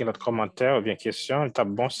 Est-ce qu'il y a d'autres commentaires ou bien questions? C'est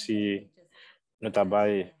bon si nous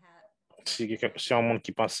avons si un monde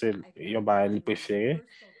qui pensait qu'il a le préféré,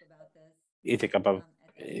 il était capable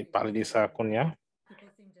de parler de ça qu'on y a.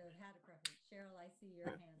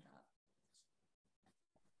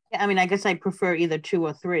 Yeah, I mean, I guess I prefer either 2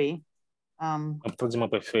 or 3. On peut dire que je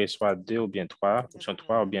préfère soit 2 ou bien 3, option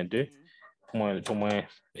 3 ou bien 2. Pour moi,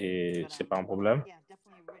 c'est pas un problème.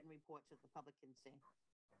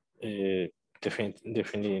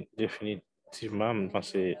 Définitivement, je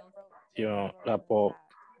pense qu'il y a un rapport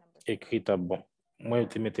écrit bon. Moi, je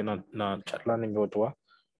te mettais dans le chat là, numéro 3.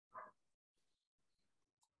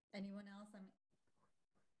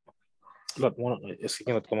 L'autre, est-ce qu'il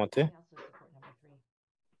y a un autre commentaire?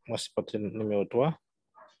 Moi, c'est pas le numéro 3.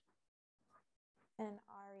 And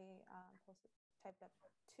Ari typed up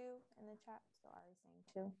 2 in the chat, so Ari's saying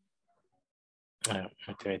 2.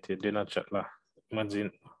 Je mettais 2 dans le chat là. Moi, je dis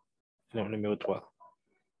numéro 3.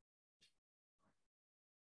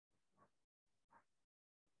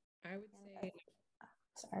 I would say,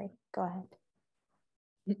 sorry, go ahead.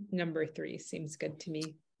 Number 3 seems good to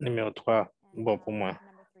me. Numéro 3, bon pour moi.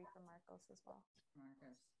 Number 3 for Marcos as well.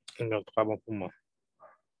 Numéro 3, bon pour moi.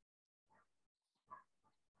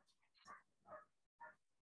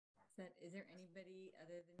 Is there anybody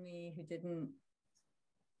other than me who didn't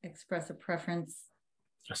express a preference?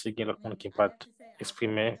 Est-ce qu'il y a quelqu'un qui n'a pas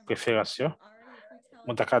exprimé préférence? Moi,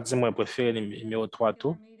 je dis moi, je préfère le numéro 3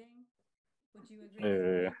 tout.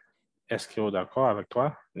 Est-ce que vous êtes d'accord avec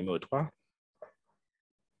toi, numéro 3?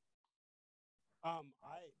 Yeah,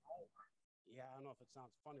 I don't know if it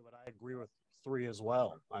sounds funny, but I agree with 3 as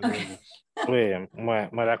well. I mean, oui,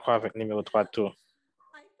 moi d'accord avec numéro 3 tout.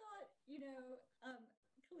 I thought,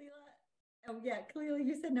 Kalila,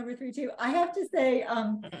 you said number 3 too. I have to say, I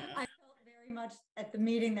felt very much at the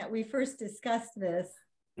meeting that we first discussed this.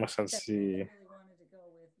 Moi, ça c'est. Really wanted to go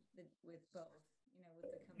with both,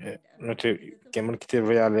 with the quelqu'un qui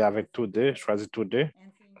devait aller avec tous deux, choisir tous deux.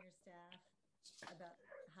 And senior staff about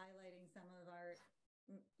highlighting some of our,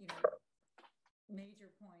 major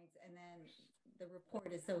points, and then the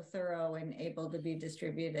report is so thorough and able to be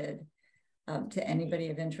distributed to anybody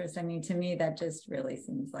of interest. I mean, to me, that just really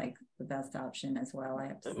seems like the best option as well. I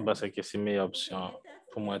have to say. C'est que c'est la meilleure option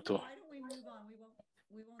pour moi tout.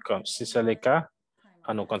 Comme si c'est le cas,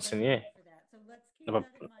 à nous continuer.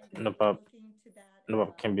 Ne pas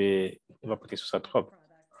prêter sur ça trop.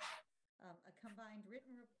 A combined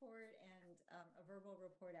written report and a verbal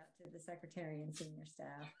report out to the secretary and senior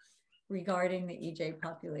staff regarding the EJ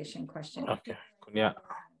population question. Okay.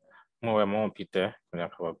 Moi, vraiment, Peter, on est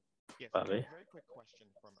capable de parler. Very quick question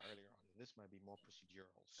from earlier on, and this might be more procedural.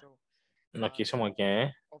 So, La question moi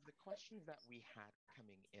gagne. of the questions that we had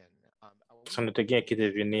coming in, Ça nous te gagne qui est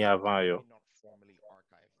venu avant yo. not formally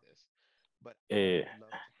archive this, but Et I'd love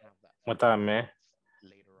to have that moi ta main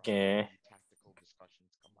later on gagne when tactical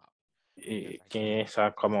discussions come up. et gagne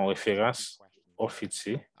ça comme en référence au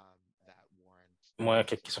FITSI. Moi,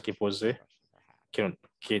 quelques questions qui posées,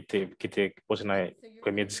 qui étaient posées dans la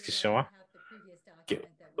première discussion.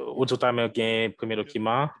 Ou tout à l'heure, il y a un premier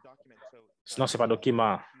document. Sinon, ce n'est pas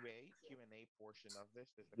document.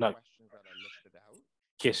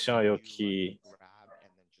 question qui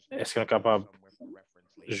est-ce qu'on est capable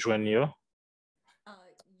de joindre?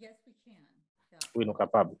 Yes, we can. Yeah, Oui, nous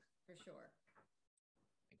capables. for sure.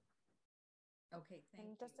 Okay,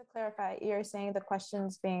 thank And just to clarify, you're saying the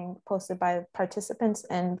questions being posted by participants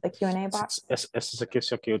in the Q&A box? Est-ce que c'est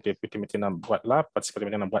question qui a été mise dans la boîte là, participants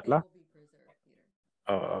dans la boîte là?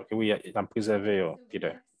 Oui, il a préservé,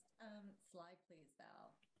 Peter. Slide, please, Val.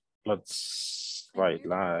 L'autre slide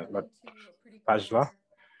là, l'autre page là.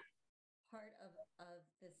 Part of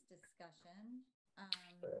this discussion.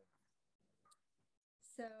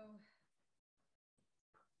 So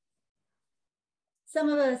some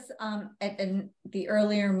of us at the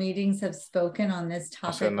earlier meetings have spoken on this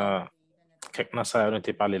topic. Quelques dans ça, on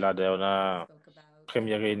était parlé là, on a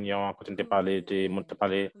première réunion, quand on était parlé de monde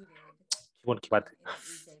parlé qui va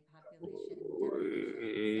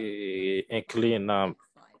inclure dans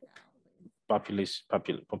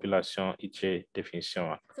population IJ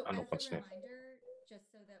définition à nous continuer.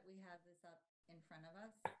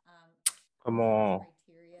 Comment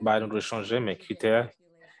bah, nous devons changer mes critères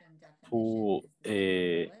pour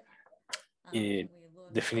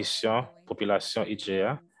définition population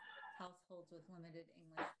IGA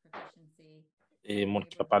et monde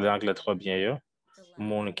qui va parler anglais trop bien,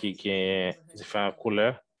 monde qui a différentes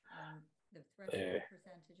couleurs.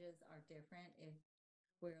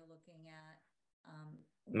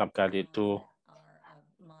 On a regardé tout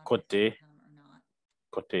côté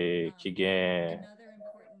qui gagne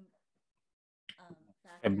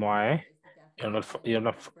et moyen. Et une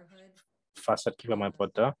autre facette qui est vraiment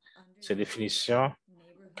importante, c'est définition,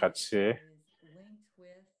 quartier.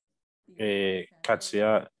 Et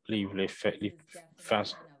quartier,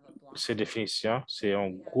 ces définitions, c'est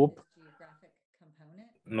un groupe.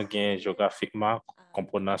 Nous gagnons géographiquement,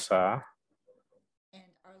 comprenant ça.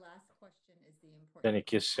 Dernière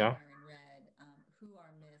question.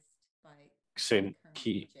 C'est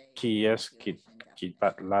qui est-ce qui fait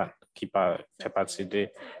partie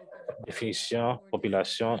des définitions,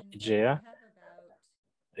 population, IGA.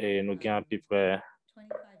 Et nous gagnons à peu près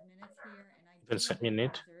 25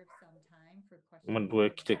 minutes. On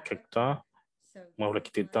doit quitter quelque temps. Moi, je vais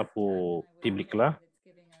quitter le temps pour le public là.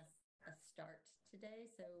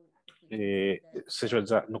 Et c'est je veux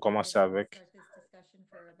dire, nous commençons avec.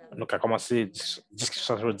 Nous avons commencé la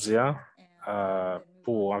discussion aujourd'hui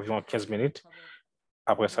pour environ 15 minutes.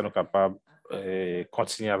 Après ça, nous sommes capables de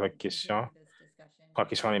continuer avec questions. Prendre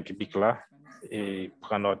question dans le public là et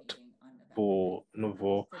prendre note pour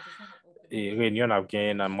nouveau et réunion à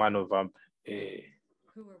gagner dans le mois de novembre. Et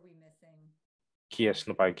qui est-ce que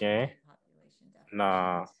nous pas gagné?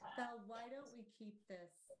 Non.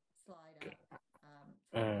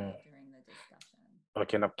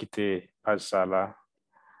 Ok, on a quitté page ça là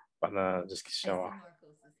pendant la discussion.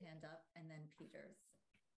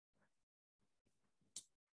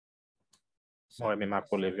 Moi, même à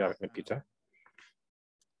lever avec mes Peter.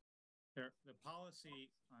 The policy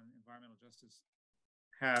on environmental justice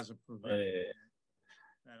has a provision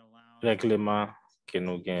that allows Règlement que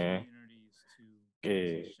nous gagnons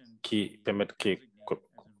qui permet que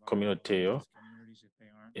communauté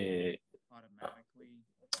et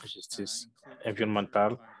justice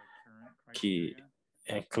environnementale qui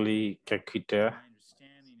inclut quelques critères.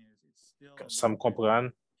 Ça me comprend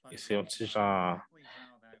et c'est un petit genre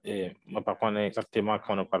et moi par contre exactement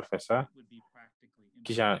comment on peut faire ça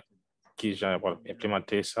qui j'ai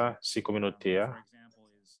implémenté ça si communauté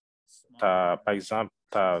par exemple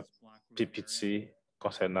ta PPT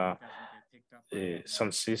concernant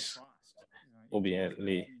census ou bien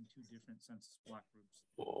tu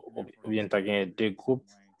as gagné deux groupes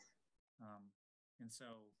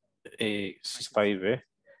et si c'est arrivé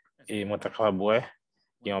et moi tu as capable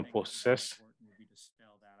il y a un process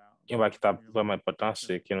qui est vraiment important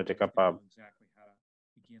c'est que nous sommes capables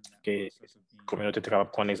que la communauté est capable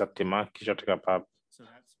de connaître exactement qui est capable.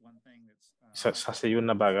 Ça c'est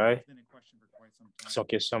une bagaille. C'est une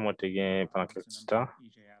question que je gagne pendant quelques temps.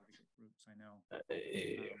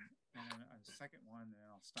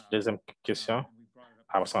 Deuxième question,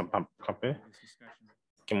 avant ça,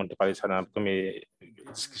 qui m'ont parlé ça dans la première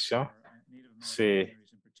discussion, c'est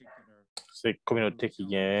la communauté qui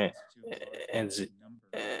gagne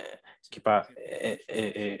qui pas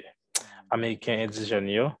américain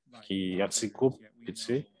indigène qui est un petit groupe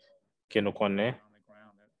petit que nous connaissons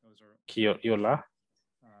qui est là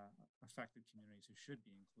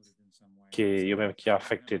qui même qui a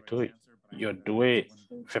affecté tout il doit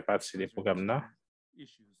faire partie des programmes là il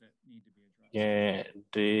y a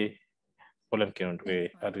des problèmes que nous devons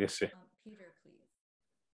adresser.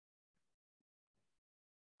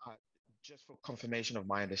 just for confirmation of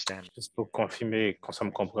my understanding. Juste pour confirmer qu'on ça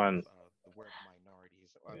me comprenne. The word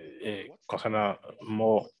minorities. Et concernant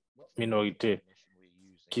mot minorité,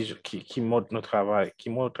 qui montre notre travail,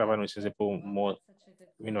 nous utilisons pour mot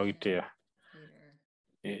minoritaire.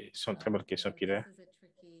 Et c'est une très bonne question, Peter.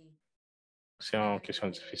 C'est une question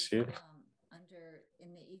difficile.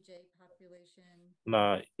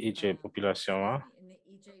 Dans l'EJ population,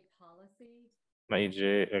 dans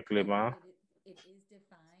l'EJ règlement,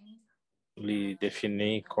 il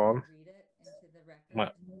définit comme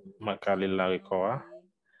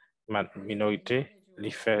minorité,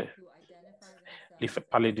 il fait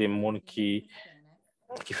parler des mondes qui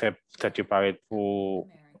fait peut-être paraître pour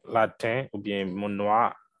latin ou bien monde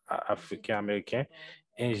noir, africain, américain,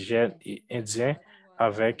 indien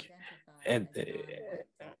avec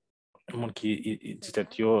monde qui dit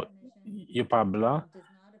que yo pas blanc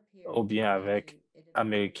ou bien avec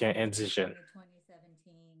américain indigène.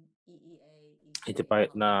 Il était paraît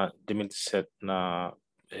dans 2017 dans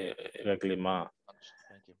règlement.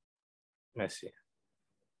 Merci.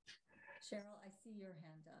 Cheryl, I see your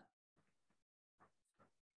hand up.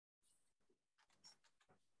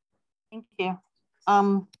 Thank you.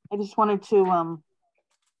 I just wanted to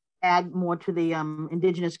add more to the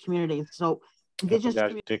indigenous community. So indigenous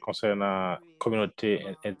community concernant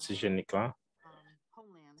communauté indigène là.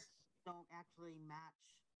 Homelands don't actually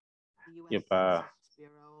match the Il US Census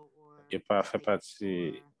Bureau or fait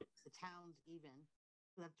partie the towns even.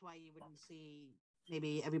 So that's why you wouldn't see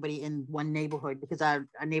maybe everybody in one neighborhood, because our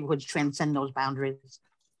neighborhoods transcend those boundaries.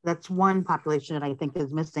 That's one population that I think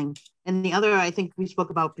is missing. And the other, I think we spoke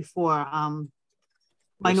about before,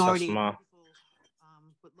 minority people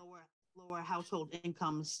with lower household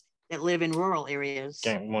incomes that live in rural areas.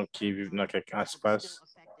 Quelqu'un qui vit dans quelques espace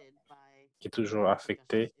qui est toujours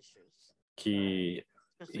affecté, qui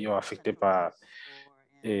est affecté par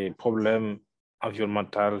les problèmes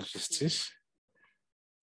environnementaux, justice.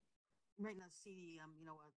 Might not see,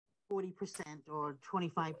 40% or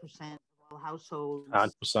 25% of all households.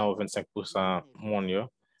 40% ou 25% monde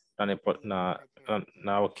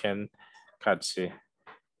dans aucun quartier. I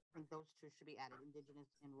think those two should be added, indigenous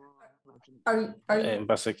and rural.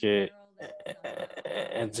 Parce que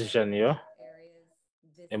indigène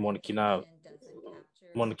et monde qui na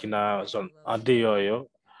zone en dehors yo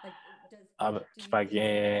qui pas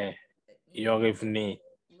gain yo revenu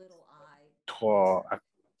trop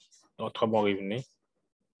bon revenu.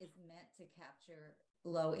 Is meant to capture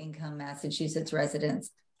low-income Massachusetts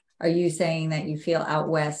residents. Are you saying that you feel out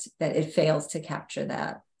west that it fails to capture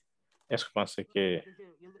that? Est-ce que vous pensez que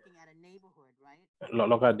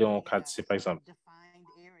regardez un quartier, par exemple,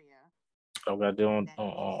 regardez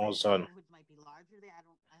en zone,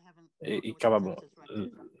 et capable,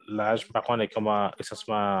 là, je ne sais pas comment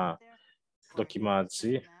essentiellement document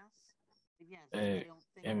dit,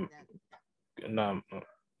 dans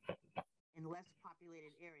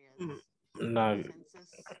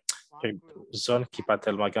zone qui pas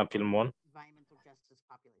tellement grand pile monde,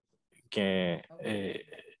 qui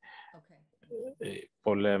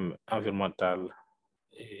problème environnemental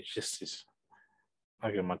et justice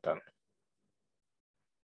environnementale.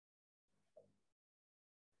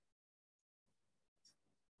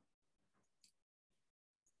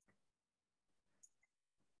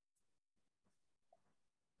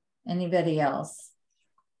 Anybody else?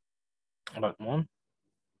 About one?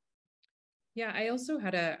 Yeah, I also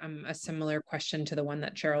had a similar question to the one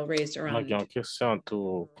that Cheryl raised around. Une question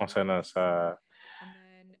tout concernant ça.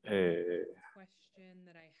 Question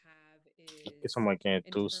that I have is question moi qui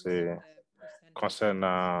tout c'est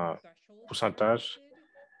concernant pourcentage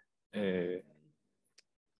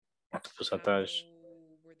pourcentage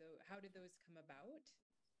how did those come about?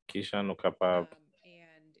 Qui sont nous capables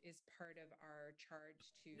And is part of our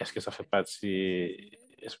charge to est-ce que ça fait partie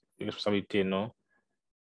responsabilité non?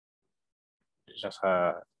 Genre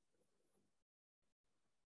ça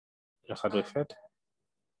doit être fait.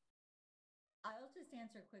 I'll just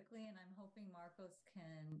answer quickly, and I'm hoping Marcos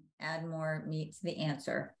can add more meat to the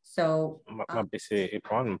answer. So,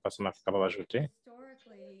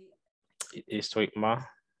 historiquement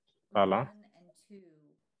parlant,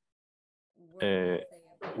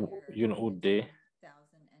 une ou deux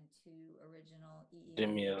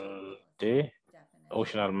 2002,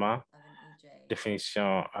 originalement,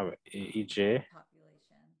 définition IJ,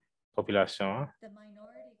 population,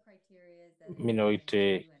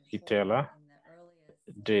 minorité critère là,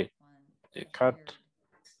 de 4,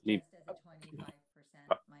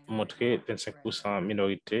 montrer 25%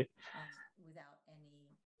 minorité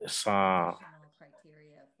sans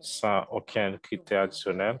aucun critère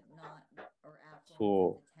additionnel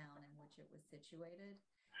pour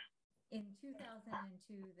In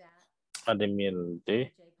 2002, that En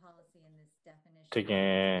 2002, tu as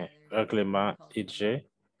un règlement IJ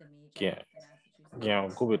qui a un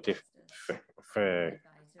groupe été fait,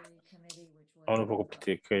 un nouveau groupe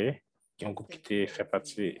qui été créé, un groupe qui était fait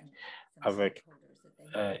partie avec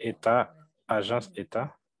État, agence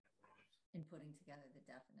État,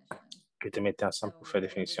 qui était mis ensemble pour faire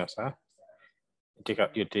définition ça.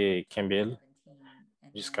 Il était Campbell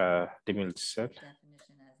jusqu'à 2017.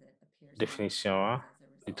 Définition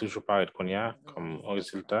est toujours pareil qu'on y a comme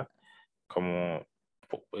résultat, comme un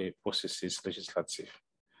processus législatif.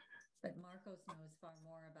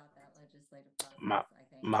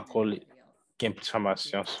 Marco a plus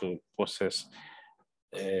d'informations sur le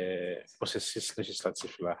processus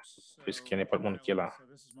législatif là, puisqu'il n'y a pas de monde qui est là.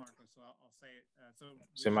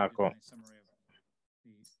 C'est Marco.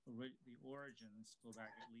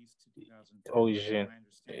 Origine,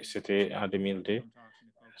 c'était en 2002,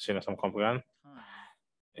 si nous sommes comprenons.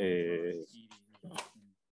 Et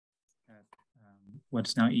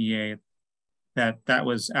what's now EA, that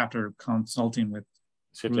was after consulting with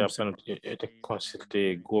c'était après nous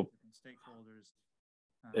consulter groupe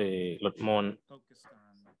et l'autre monde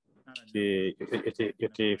qui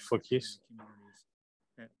était focus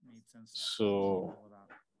sur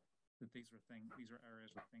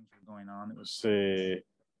c'est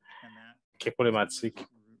quelle problématique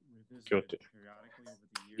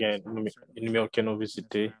il y a un numéro que nous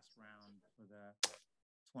visité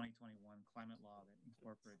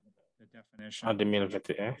en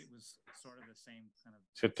 2021.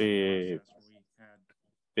 C'était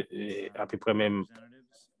à peu près même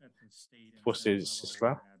processus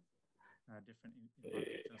là.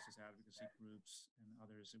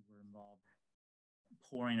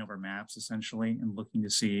 Poring over maps essentially and looking to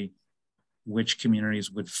see which communities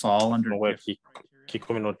would fall under qui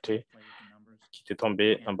communauté qui était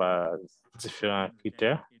tombée en bas différents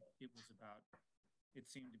critères. It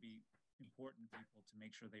seemed to be important people to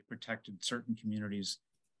make sure they protected certain communities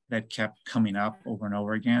that kept coming up over and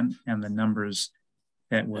over again, and the numbers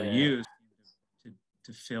that were used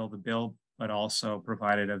to fill the bill, but also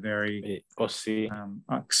provided a very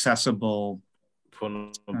accessible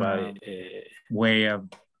way of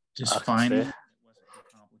defining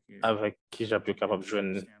avec qui j'ai pu capable de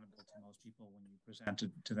joindre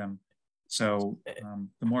presented to them. So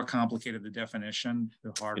the more complicated the definition,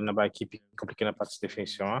 the harder. Une qui est compliquée la partie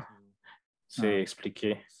définition, c'est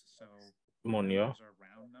expliquer mon yo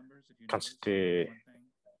quand c'était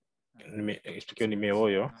expliquer le numéro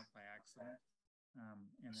yo,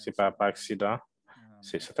 c'est pas par accident,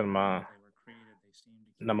 c'est certainement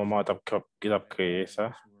dans le moment où il a créé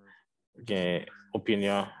ça, il y a une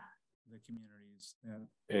opinion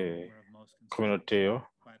communauté yo,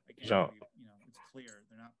 genre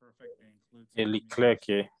il est clair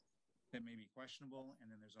que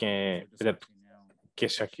peut-être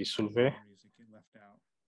question qui est soulevée,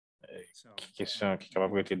 question qui est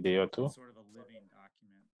capable d'être d'ailleurs tout.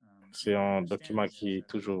 C'est un document qui est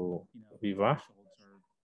toujours vivant.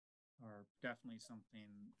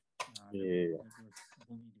 Et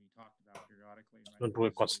nous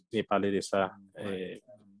pourrons continuer à parler de ça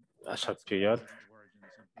à chaque période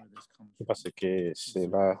parce que c'est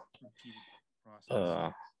là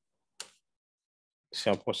c'est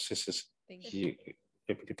un processus qui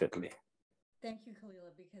est peut-être là. Thank you,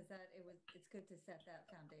 Khalila, because it's good to set that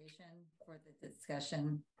foundation for the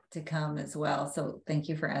discussion to come as well. So thank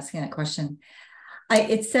you for asking that question.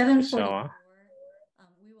 It's 7:44.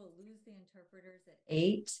 We will lose the interpreters at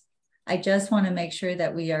 8. I just want to make sure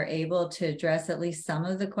that we are able to address at least some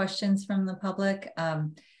of the questions from the public.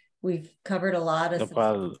 We've covered a lot of.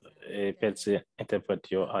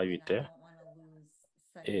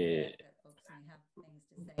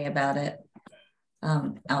 Say about it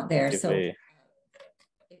out there. So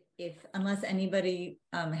if unless anybody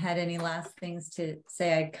had any last things to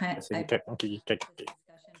say, I kind of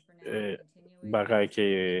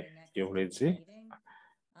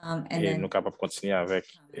et nous capables de continuer avec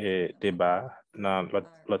débat dans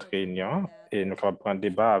l'autre réunion et nous capables de prendre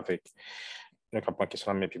débat avec nous capables de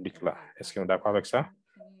question dans public là. Est-ce que nous d'accord avec ça?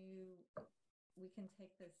 We can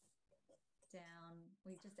take this down.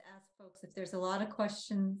 We just ask folks if there's a lot of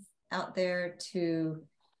questions out there to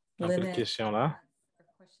limit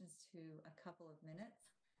questions to a couple of minutes.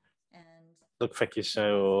 And donc fait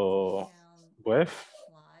question bref.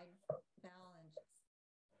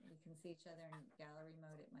 We can see each other in gallery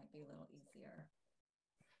mode. It might be a little easier.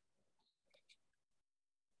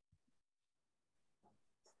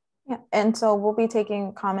 Yeah, and so we'll be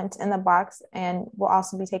taking comments in the box, and we'll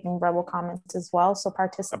also be taking verbal comments as well. So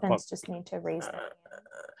participants just need to raise their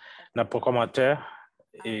hand. Pour commentaire,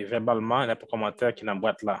 et verbalement, il y a des commentaires qui sont dans la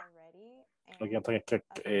boîte là. Donc, il y a quelques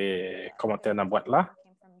commentaires dans la boîte là.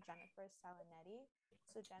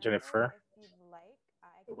 Jennifer,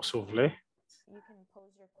 si vous voulez,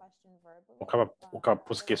 on peut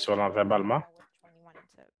poser question là verbalement.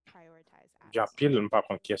 Il y a pile, je ne sais pas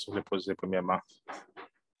qui est-ce que vous voulez poser premièrement.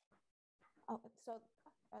 Oh, so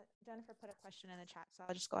Jennifer put a question in the chat, so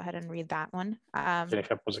I'll just go ahead and read that one.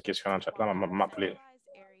 Jennifer pose une question dans le chat là, m'appeler.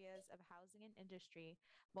 Areas of housing and industry,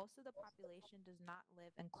 most of the population does not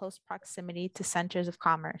live in close proximity to centers of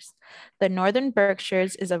commerce. The Northern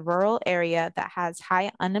Berkshires is a rural area that has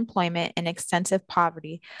high unemployment and extensive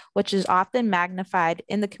poverty, which is often magnified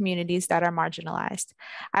in the communities that are marginalized.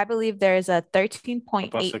 I believe there is a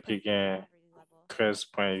 13.8%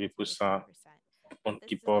 13,8%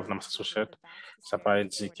 qui pauvres dans Massachusetts. Ça peut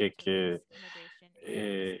indiquer que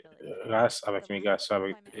race avec immigration,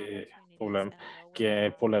 avec problème, qu'il y a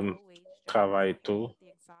un problème travail tout,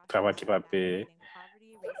 travail qui va payer,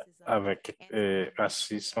 avec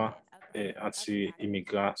racisme et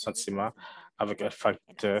anti-immigrant sentiment, avec un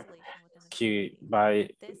facteur qui va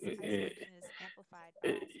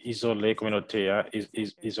isoler la communauté.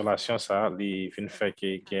 Isolation, ça, il vient faire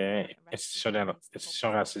qu'il y a une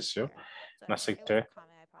institution raciste dans le secteur,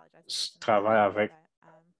 travail avec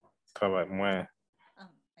travail moins.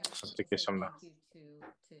 Cette question-là.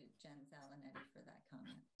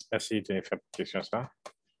 Merci, Jennifer, pour question ça.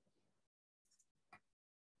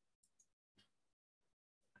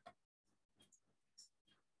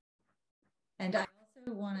 And I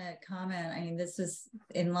also want to comment, I mean, this is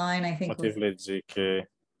in line, I think, Je voulais dire que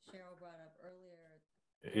Cheryl brought up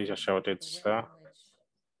earlier. Cheryl a dit ça.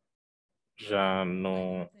 Jean,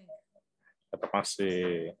 nous, pas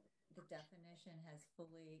pensé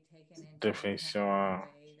définition,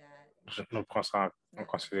 nous prenons ça en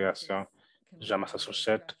considération. Jean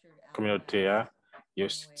Massachusetts, communauté a, il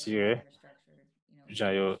aussi tiré,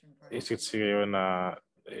 Jean, il tiré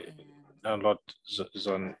dans l'autre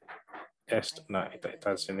zone est dans les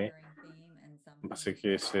États-Unis, parce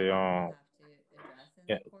que c'est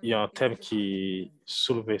il y a un thème qui est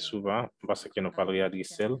soulevé souvent, parce que nous parlons à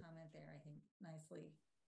Bruxelles.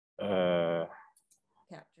 So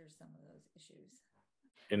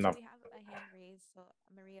we have a hand raised. So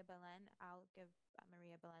Maria Belen, I'll give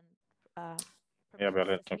Maria Belen Maria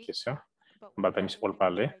Belen a une question. On va permettre pour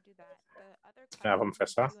parler. Et avant de faire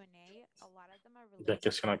ça, il y a une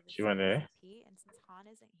question dans le Q&A.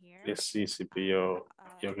 Et si il y a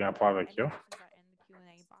un rapport avec eux, il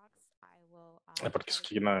n'y a pas de question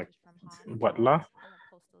qui est dans la boîte là.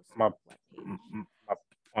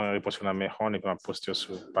 On a répondu à la maison et on a posté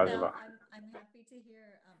sur la page là.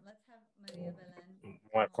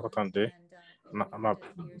 Moi, quand attendez, on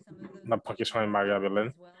a pris question de Maria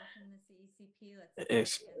Belen. Et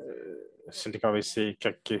si on a essayé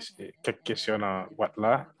quelques questions dans la boîte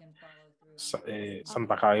là, ça ne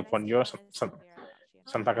va pas répondre, ça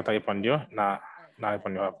ne va pas répondre, on a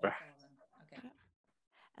répondu après.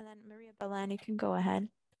 And then Maria Belen, you can go ahead.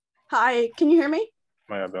 Hi, can you hear me?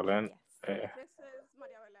 Maria Belen. This is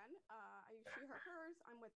Maria Belen. I use she, her, hers.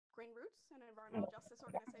 I'm with Green Roots, an environmental justice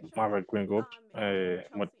organization. Moi avec Green Group. In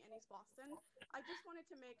Chelsea and East Boston. I just wanted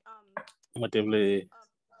to make moi, je voulais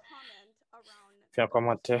faire un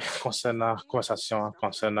commentaire concernant la conversation,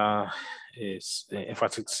 concernant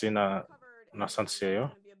l'infrastructure dans le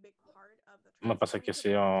centre. Moi, parce que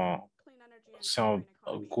c'est une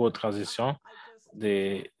grosse transition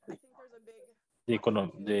une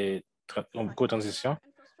grosse transition.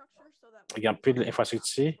 Il y a plus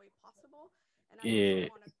d'infrastructure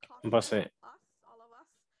et moi,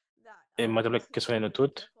 je voulais questionner nous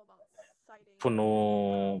toutes pour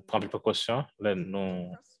nous prendre des précautions.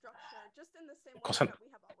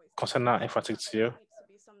 Concernant l'infrastructure,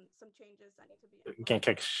 il y a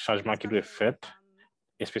quelques changements qui doivent être faits,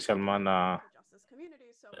 spécialement dans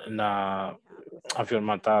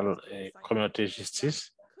l'environnemental et communauté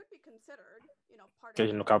justice, que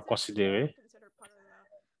nous avons considéré,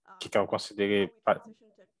 c'est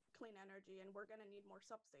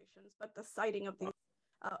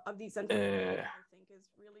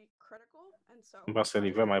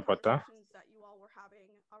vraiment important.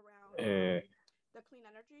 Je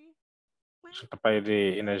ne peux pas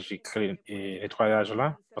aider l'énergie et le nettoyage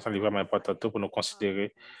là, parce que c'est vraiment important pour nous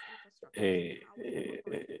considérer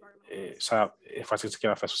ça, l'infrastructure qui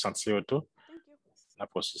a fait 60 auto. La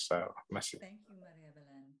procédure, ça. Merci. Thank you, Maria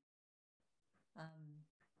Belen.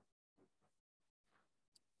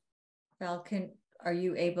 Val, are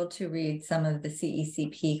you able to read some of the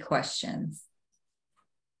CECP questions?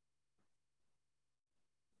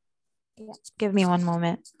 Yes, give me one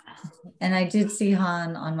moment. And I did see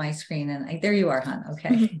Han on my screen, and there you are, Han.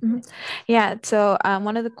 Okay. Yeah. So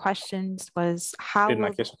one of the questions was how Une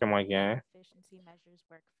will question que moi gagne, efficiency measures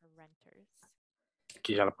work for renters?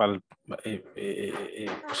 qui j'en parle et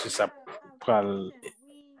c'est ça pour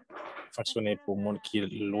fonctionner pour le monde qui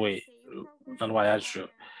loue dans le voyage.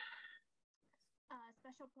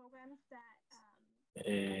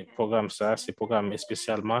 Et programme ça, c'est programme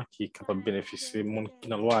spécialement qui est capable de bénéficier du monde qui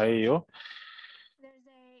dans le voyage.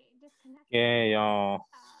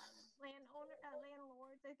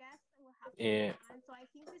 Et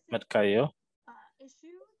mettre caillou,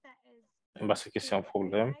 c'est que c'est un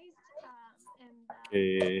problème.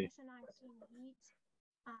 Et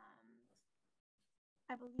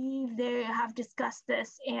I believe they have discussed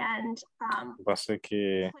this and parce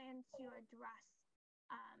que plan to address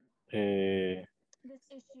this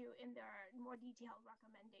issue in their more detailed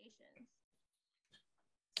recommendations.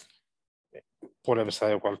 problème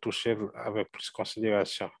ça, il va le toucher avec plus de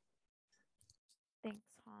considération. Thanks,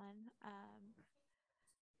 Han.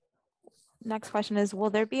 Next question is, will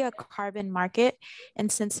there be a carbon market?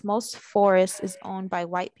 And since most forest is owned by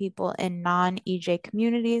white people in non-EJ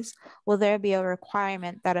communities, will there be a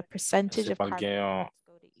requirement that a percentage of carbon credits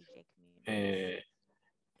go to EJ communities?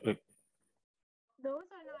 Those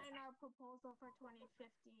are not in our proposal for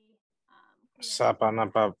 2050. Ça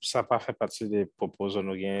pas fait partie des propositions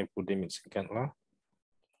nous gagnons pour 2050 là.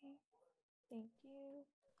 Thank you.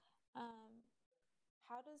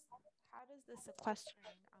 How does the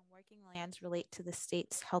sequestering on working lands relate to the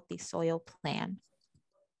state's healthy soil plan?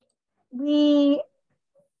 We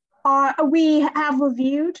have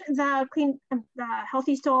reviewed the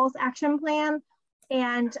Healthy Soils Action Plan,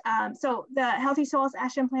 and so the Healthy Soils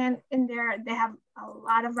Action Plan in there, they have a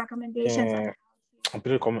lot of recommendations. Un peu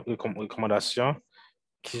de recommandations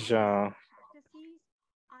qui genre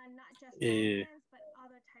et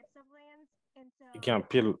il y a un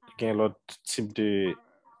pile, il y a l'autre type de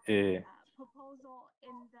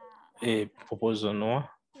proposition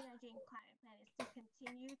noire.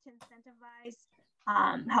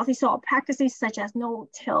 Healthy soil practices such as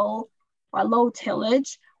no-till or low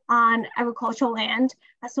tillage on agricultural land,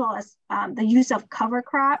 as well as the use of cover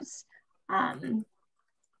crops.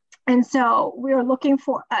 And so we are looking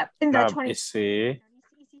for in the 20 CCP,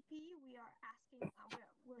 we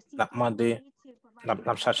are demandé,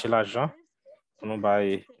 n'a cherché l'argent pour nous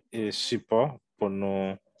bailler support pour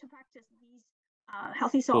nous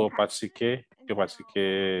pour pratiquer,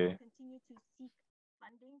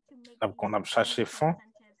 on a cherché fonds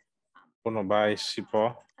pour nous bailler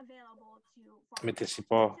support, mettre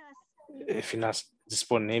support et finances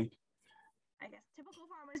disponibles. Typical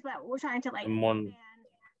farmers, but we're trying to like monde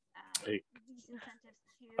these incentives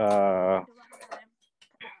to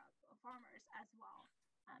farmers as well.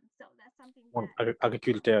 So that's something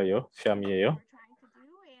agriculteurs, fermiers,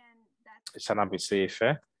 ça n'a pas été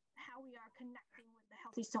fait. How we are connecting with the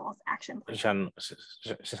Healthy Soils Action Plan.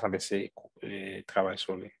 C'est ça c'est travail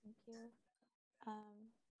sur lui. And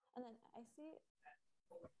then I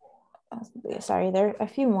see, sorry, there are a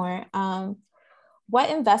few more. What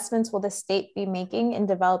investments will the state be making in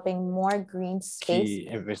developing more green space?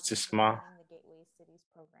 Investissement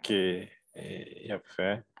qui y a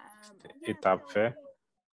fait, étape fait.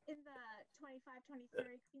 In the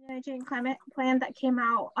 25-2030 Clean Energy and Climate Plan that came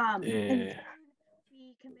out, we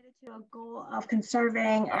committed to a goal of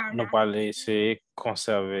conserving our nous allons essayer de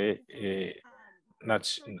conserver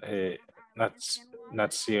nature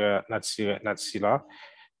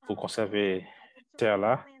pour conserver terre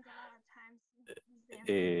là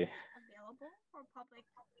et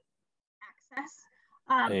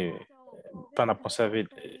pendant conserver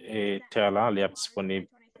terre là, elle est disponible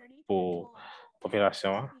pour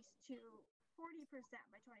population.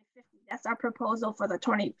 That's our proposal for the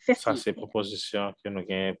 2050. Ça c'est proposition que nous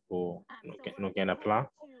gagnons pour nous gagnons un plan.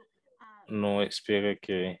 Nous espérons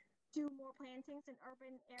que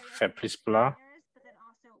faire plus plat.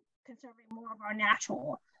 Conserving more of our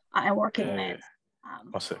natural and working lands.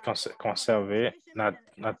 Conserver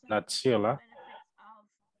notre nature là.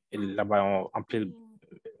 Et là-bas, en pile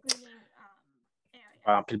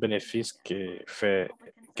bénéfice qui fait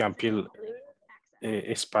qu'un pile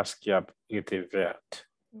espace qui a été vert.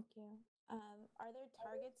 Thank you. Are there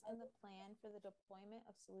targets in the plan for the deployment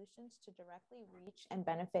of solutions to directly reach and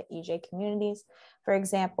benefit EJ communities? For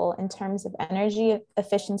example, in terms of energy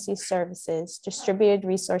efficiency services, distributed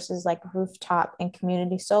resources like rooftop and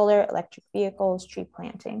community solar, electric vehicles, tree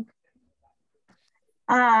planting?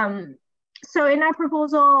 So in our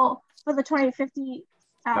proposal for the 2050,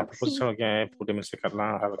 la proposition gain pour 2050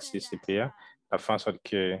 là avec CCP, la fait en sorte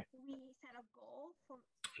que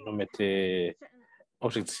nous mettons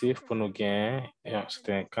objectif pour nous gagner une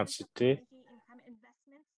certaine quantité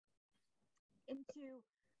into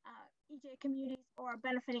EJ communities or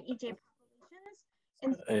benefiting EJ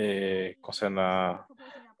populations. Concernant la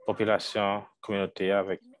population communautaire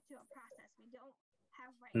avec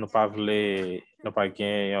nous pas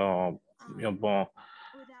gagner un bon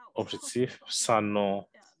objectif sans nous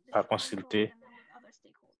pas consulter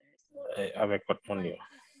avec votre monde.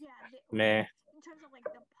 Mais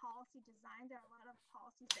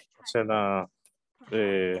concernant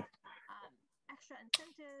extra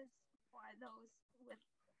incentives for those with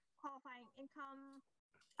qualifying income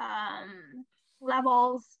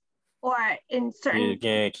levels or in certain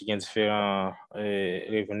qui gagnent différents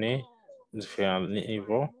revenus, différents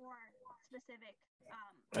niveaux.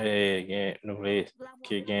 Et nous voulons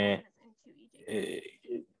qui gagnent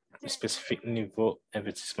spécifique niveau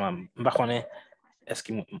investissement. Est-ce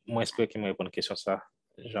que moi j'espère que me répondre à la question ça?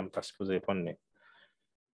 J'aime pas supposer répondre.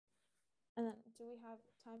 Do we have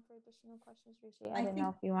time for additional questions, Rishi? I didn't know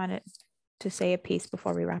if you wanted to say a piece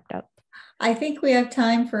before we wrapped up. I think we have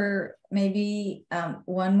time for maybe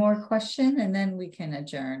one more question and then we can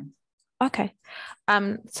adjourn. Okay.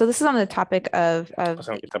 So this is on the topic of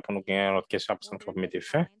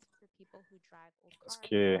Est-ce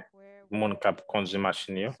que mon cap conduit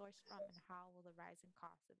machine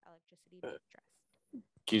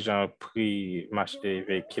qui j'ai pris marché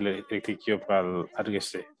véhicule électrique pour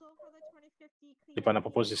adresser. C'est pas une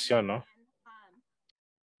proposition, non?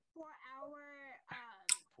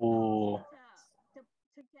 Pour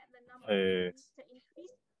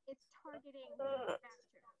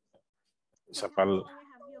ça parle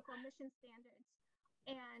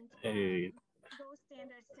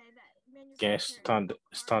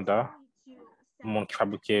standard mon qui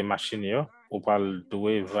fabrique machine ou parle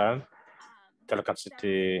de van telle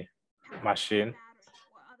quantité machine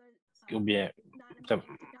ou bien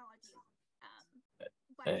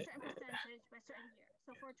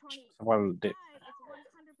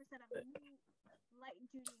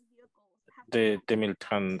de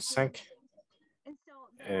 2035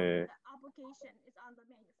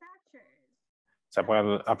 ça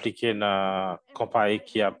pourrait appliquer dans compagnie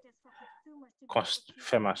qui a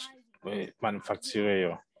fait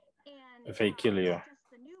manufacturer véhicule.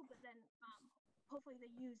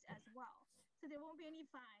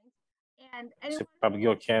 C'est pas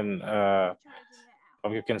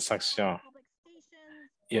aucune sanction.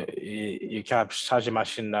 Il peut charger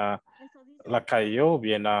machine la caillou ou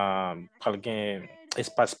bien dans un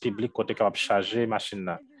espace public côté capable charger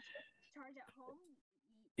machine.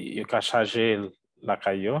 Il peut charger la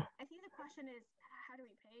caillou.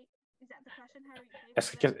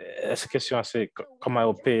 Est-ce que la question c'est comment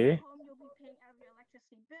on paye?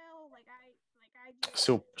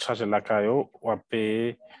 Si vous chargez la caillou, on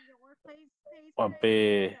paye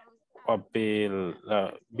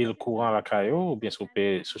le bill courant à la caillou ou bien si vous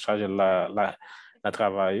chargez la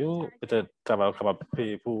travail, peut-être travail capable de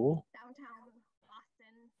payer pour vous.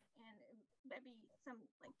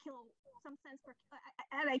 Some cents per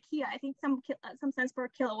at IKEA, I think some cents per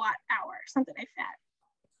kilowatt hour, something like that.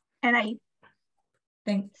 And I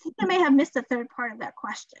think I may have missed the third part of that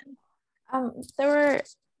question.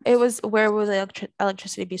 It was where will the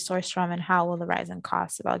electricity be sourced from and how will the rise in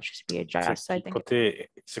costs of electricity be addressed? So I think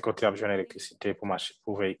c'est côté besoin d'électricité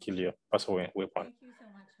pour véhicule, pas sur répondre. Thank you so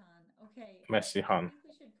much, Han. Okay. Merci, Han. I think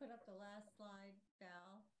we should put up the last slide,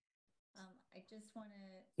 Val. I just want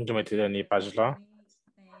to. Je mettais la dernière page là.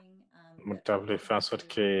 Je voulais faire en sorte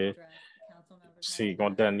que si on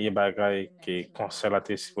dernier bagage que Konsèy a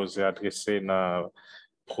été supposé adresser dans le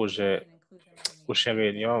projet prochaine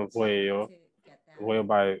réunion, voyez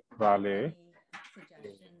parler.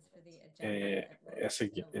 Et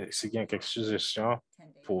s'il y a quelques suggestions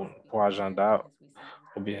pour agenda,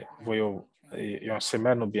 ou bien voyez une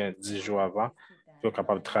semaine ou bien 10 jours avant, vous êtes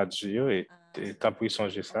capable de traduire et t'appuyer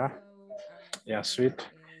songer ça. Et ensuite,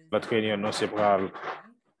 notre réunion c'est pour le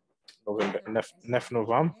 9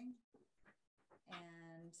 novembre. And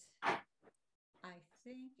I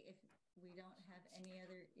think if we don't have any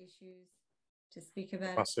other issues to speak about,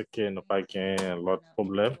 Je pense que nous pas qu'un autre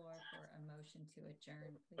problème.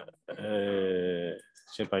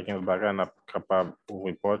 Si pas qu'un bagage n'est capable pour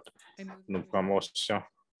report, nous prenons motion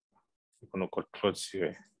pour nous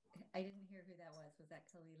clôturer. I didn't hear who that was. Was that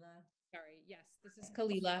Kalila? Sorry. Yes, this is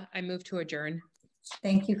Kalila. I move to adjourn.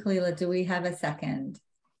 Thank you, Kalila. Do we have a second?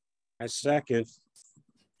 I second.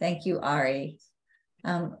 Thank you, Ari.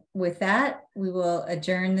 With that, we will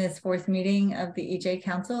adjourn this fourth meeting of the EJ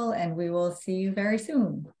Council and we will see you very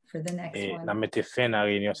soon for the next one. On a mis fin à la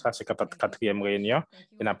réunion, ça c'est 4e réunion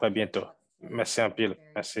et après bientôt. Merci un pile.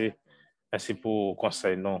 Merci. Merci pour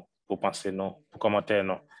conseil, non, pour penser, non, pour commentaire,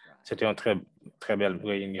 non. C'était une très, très belle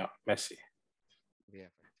réunion. Merci. Yeah.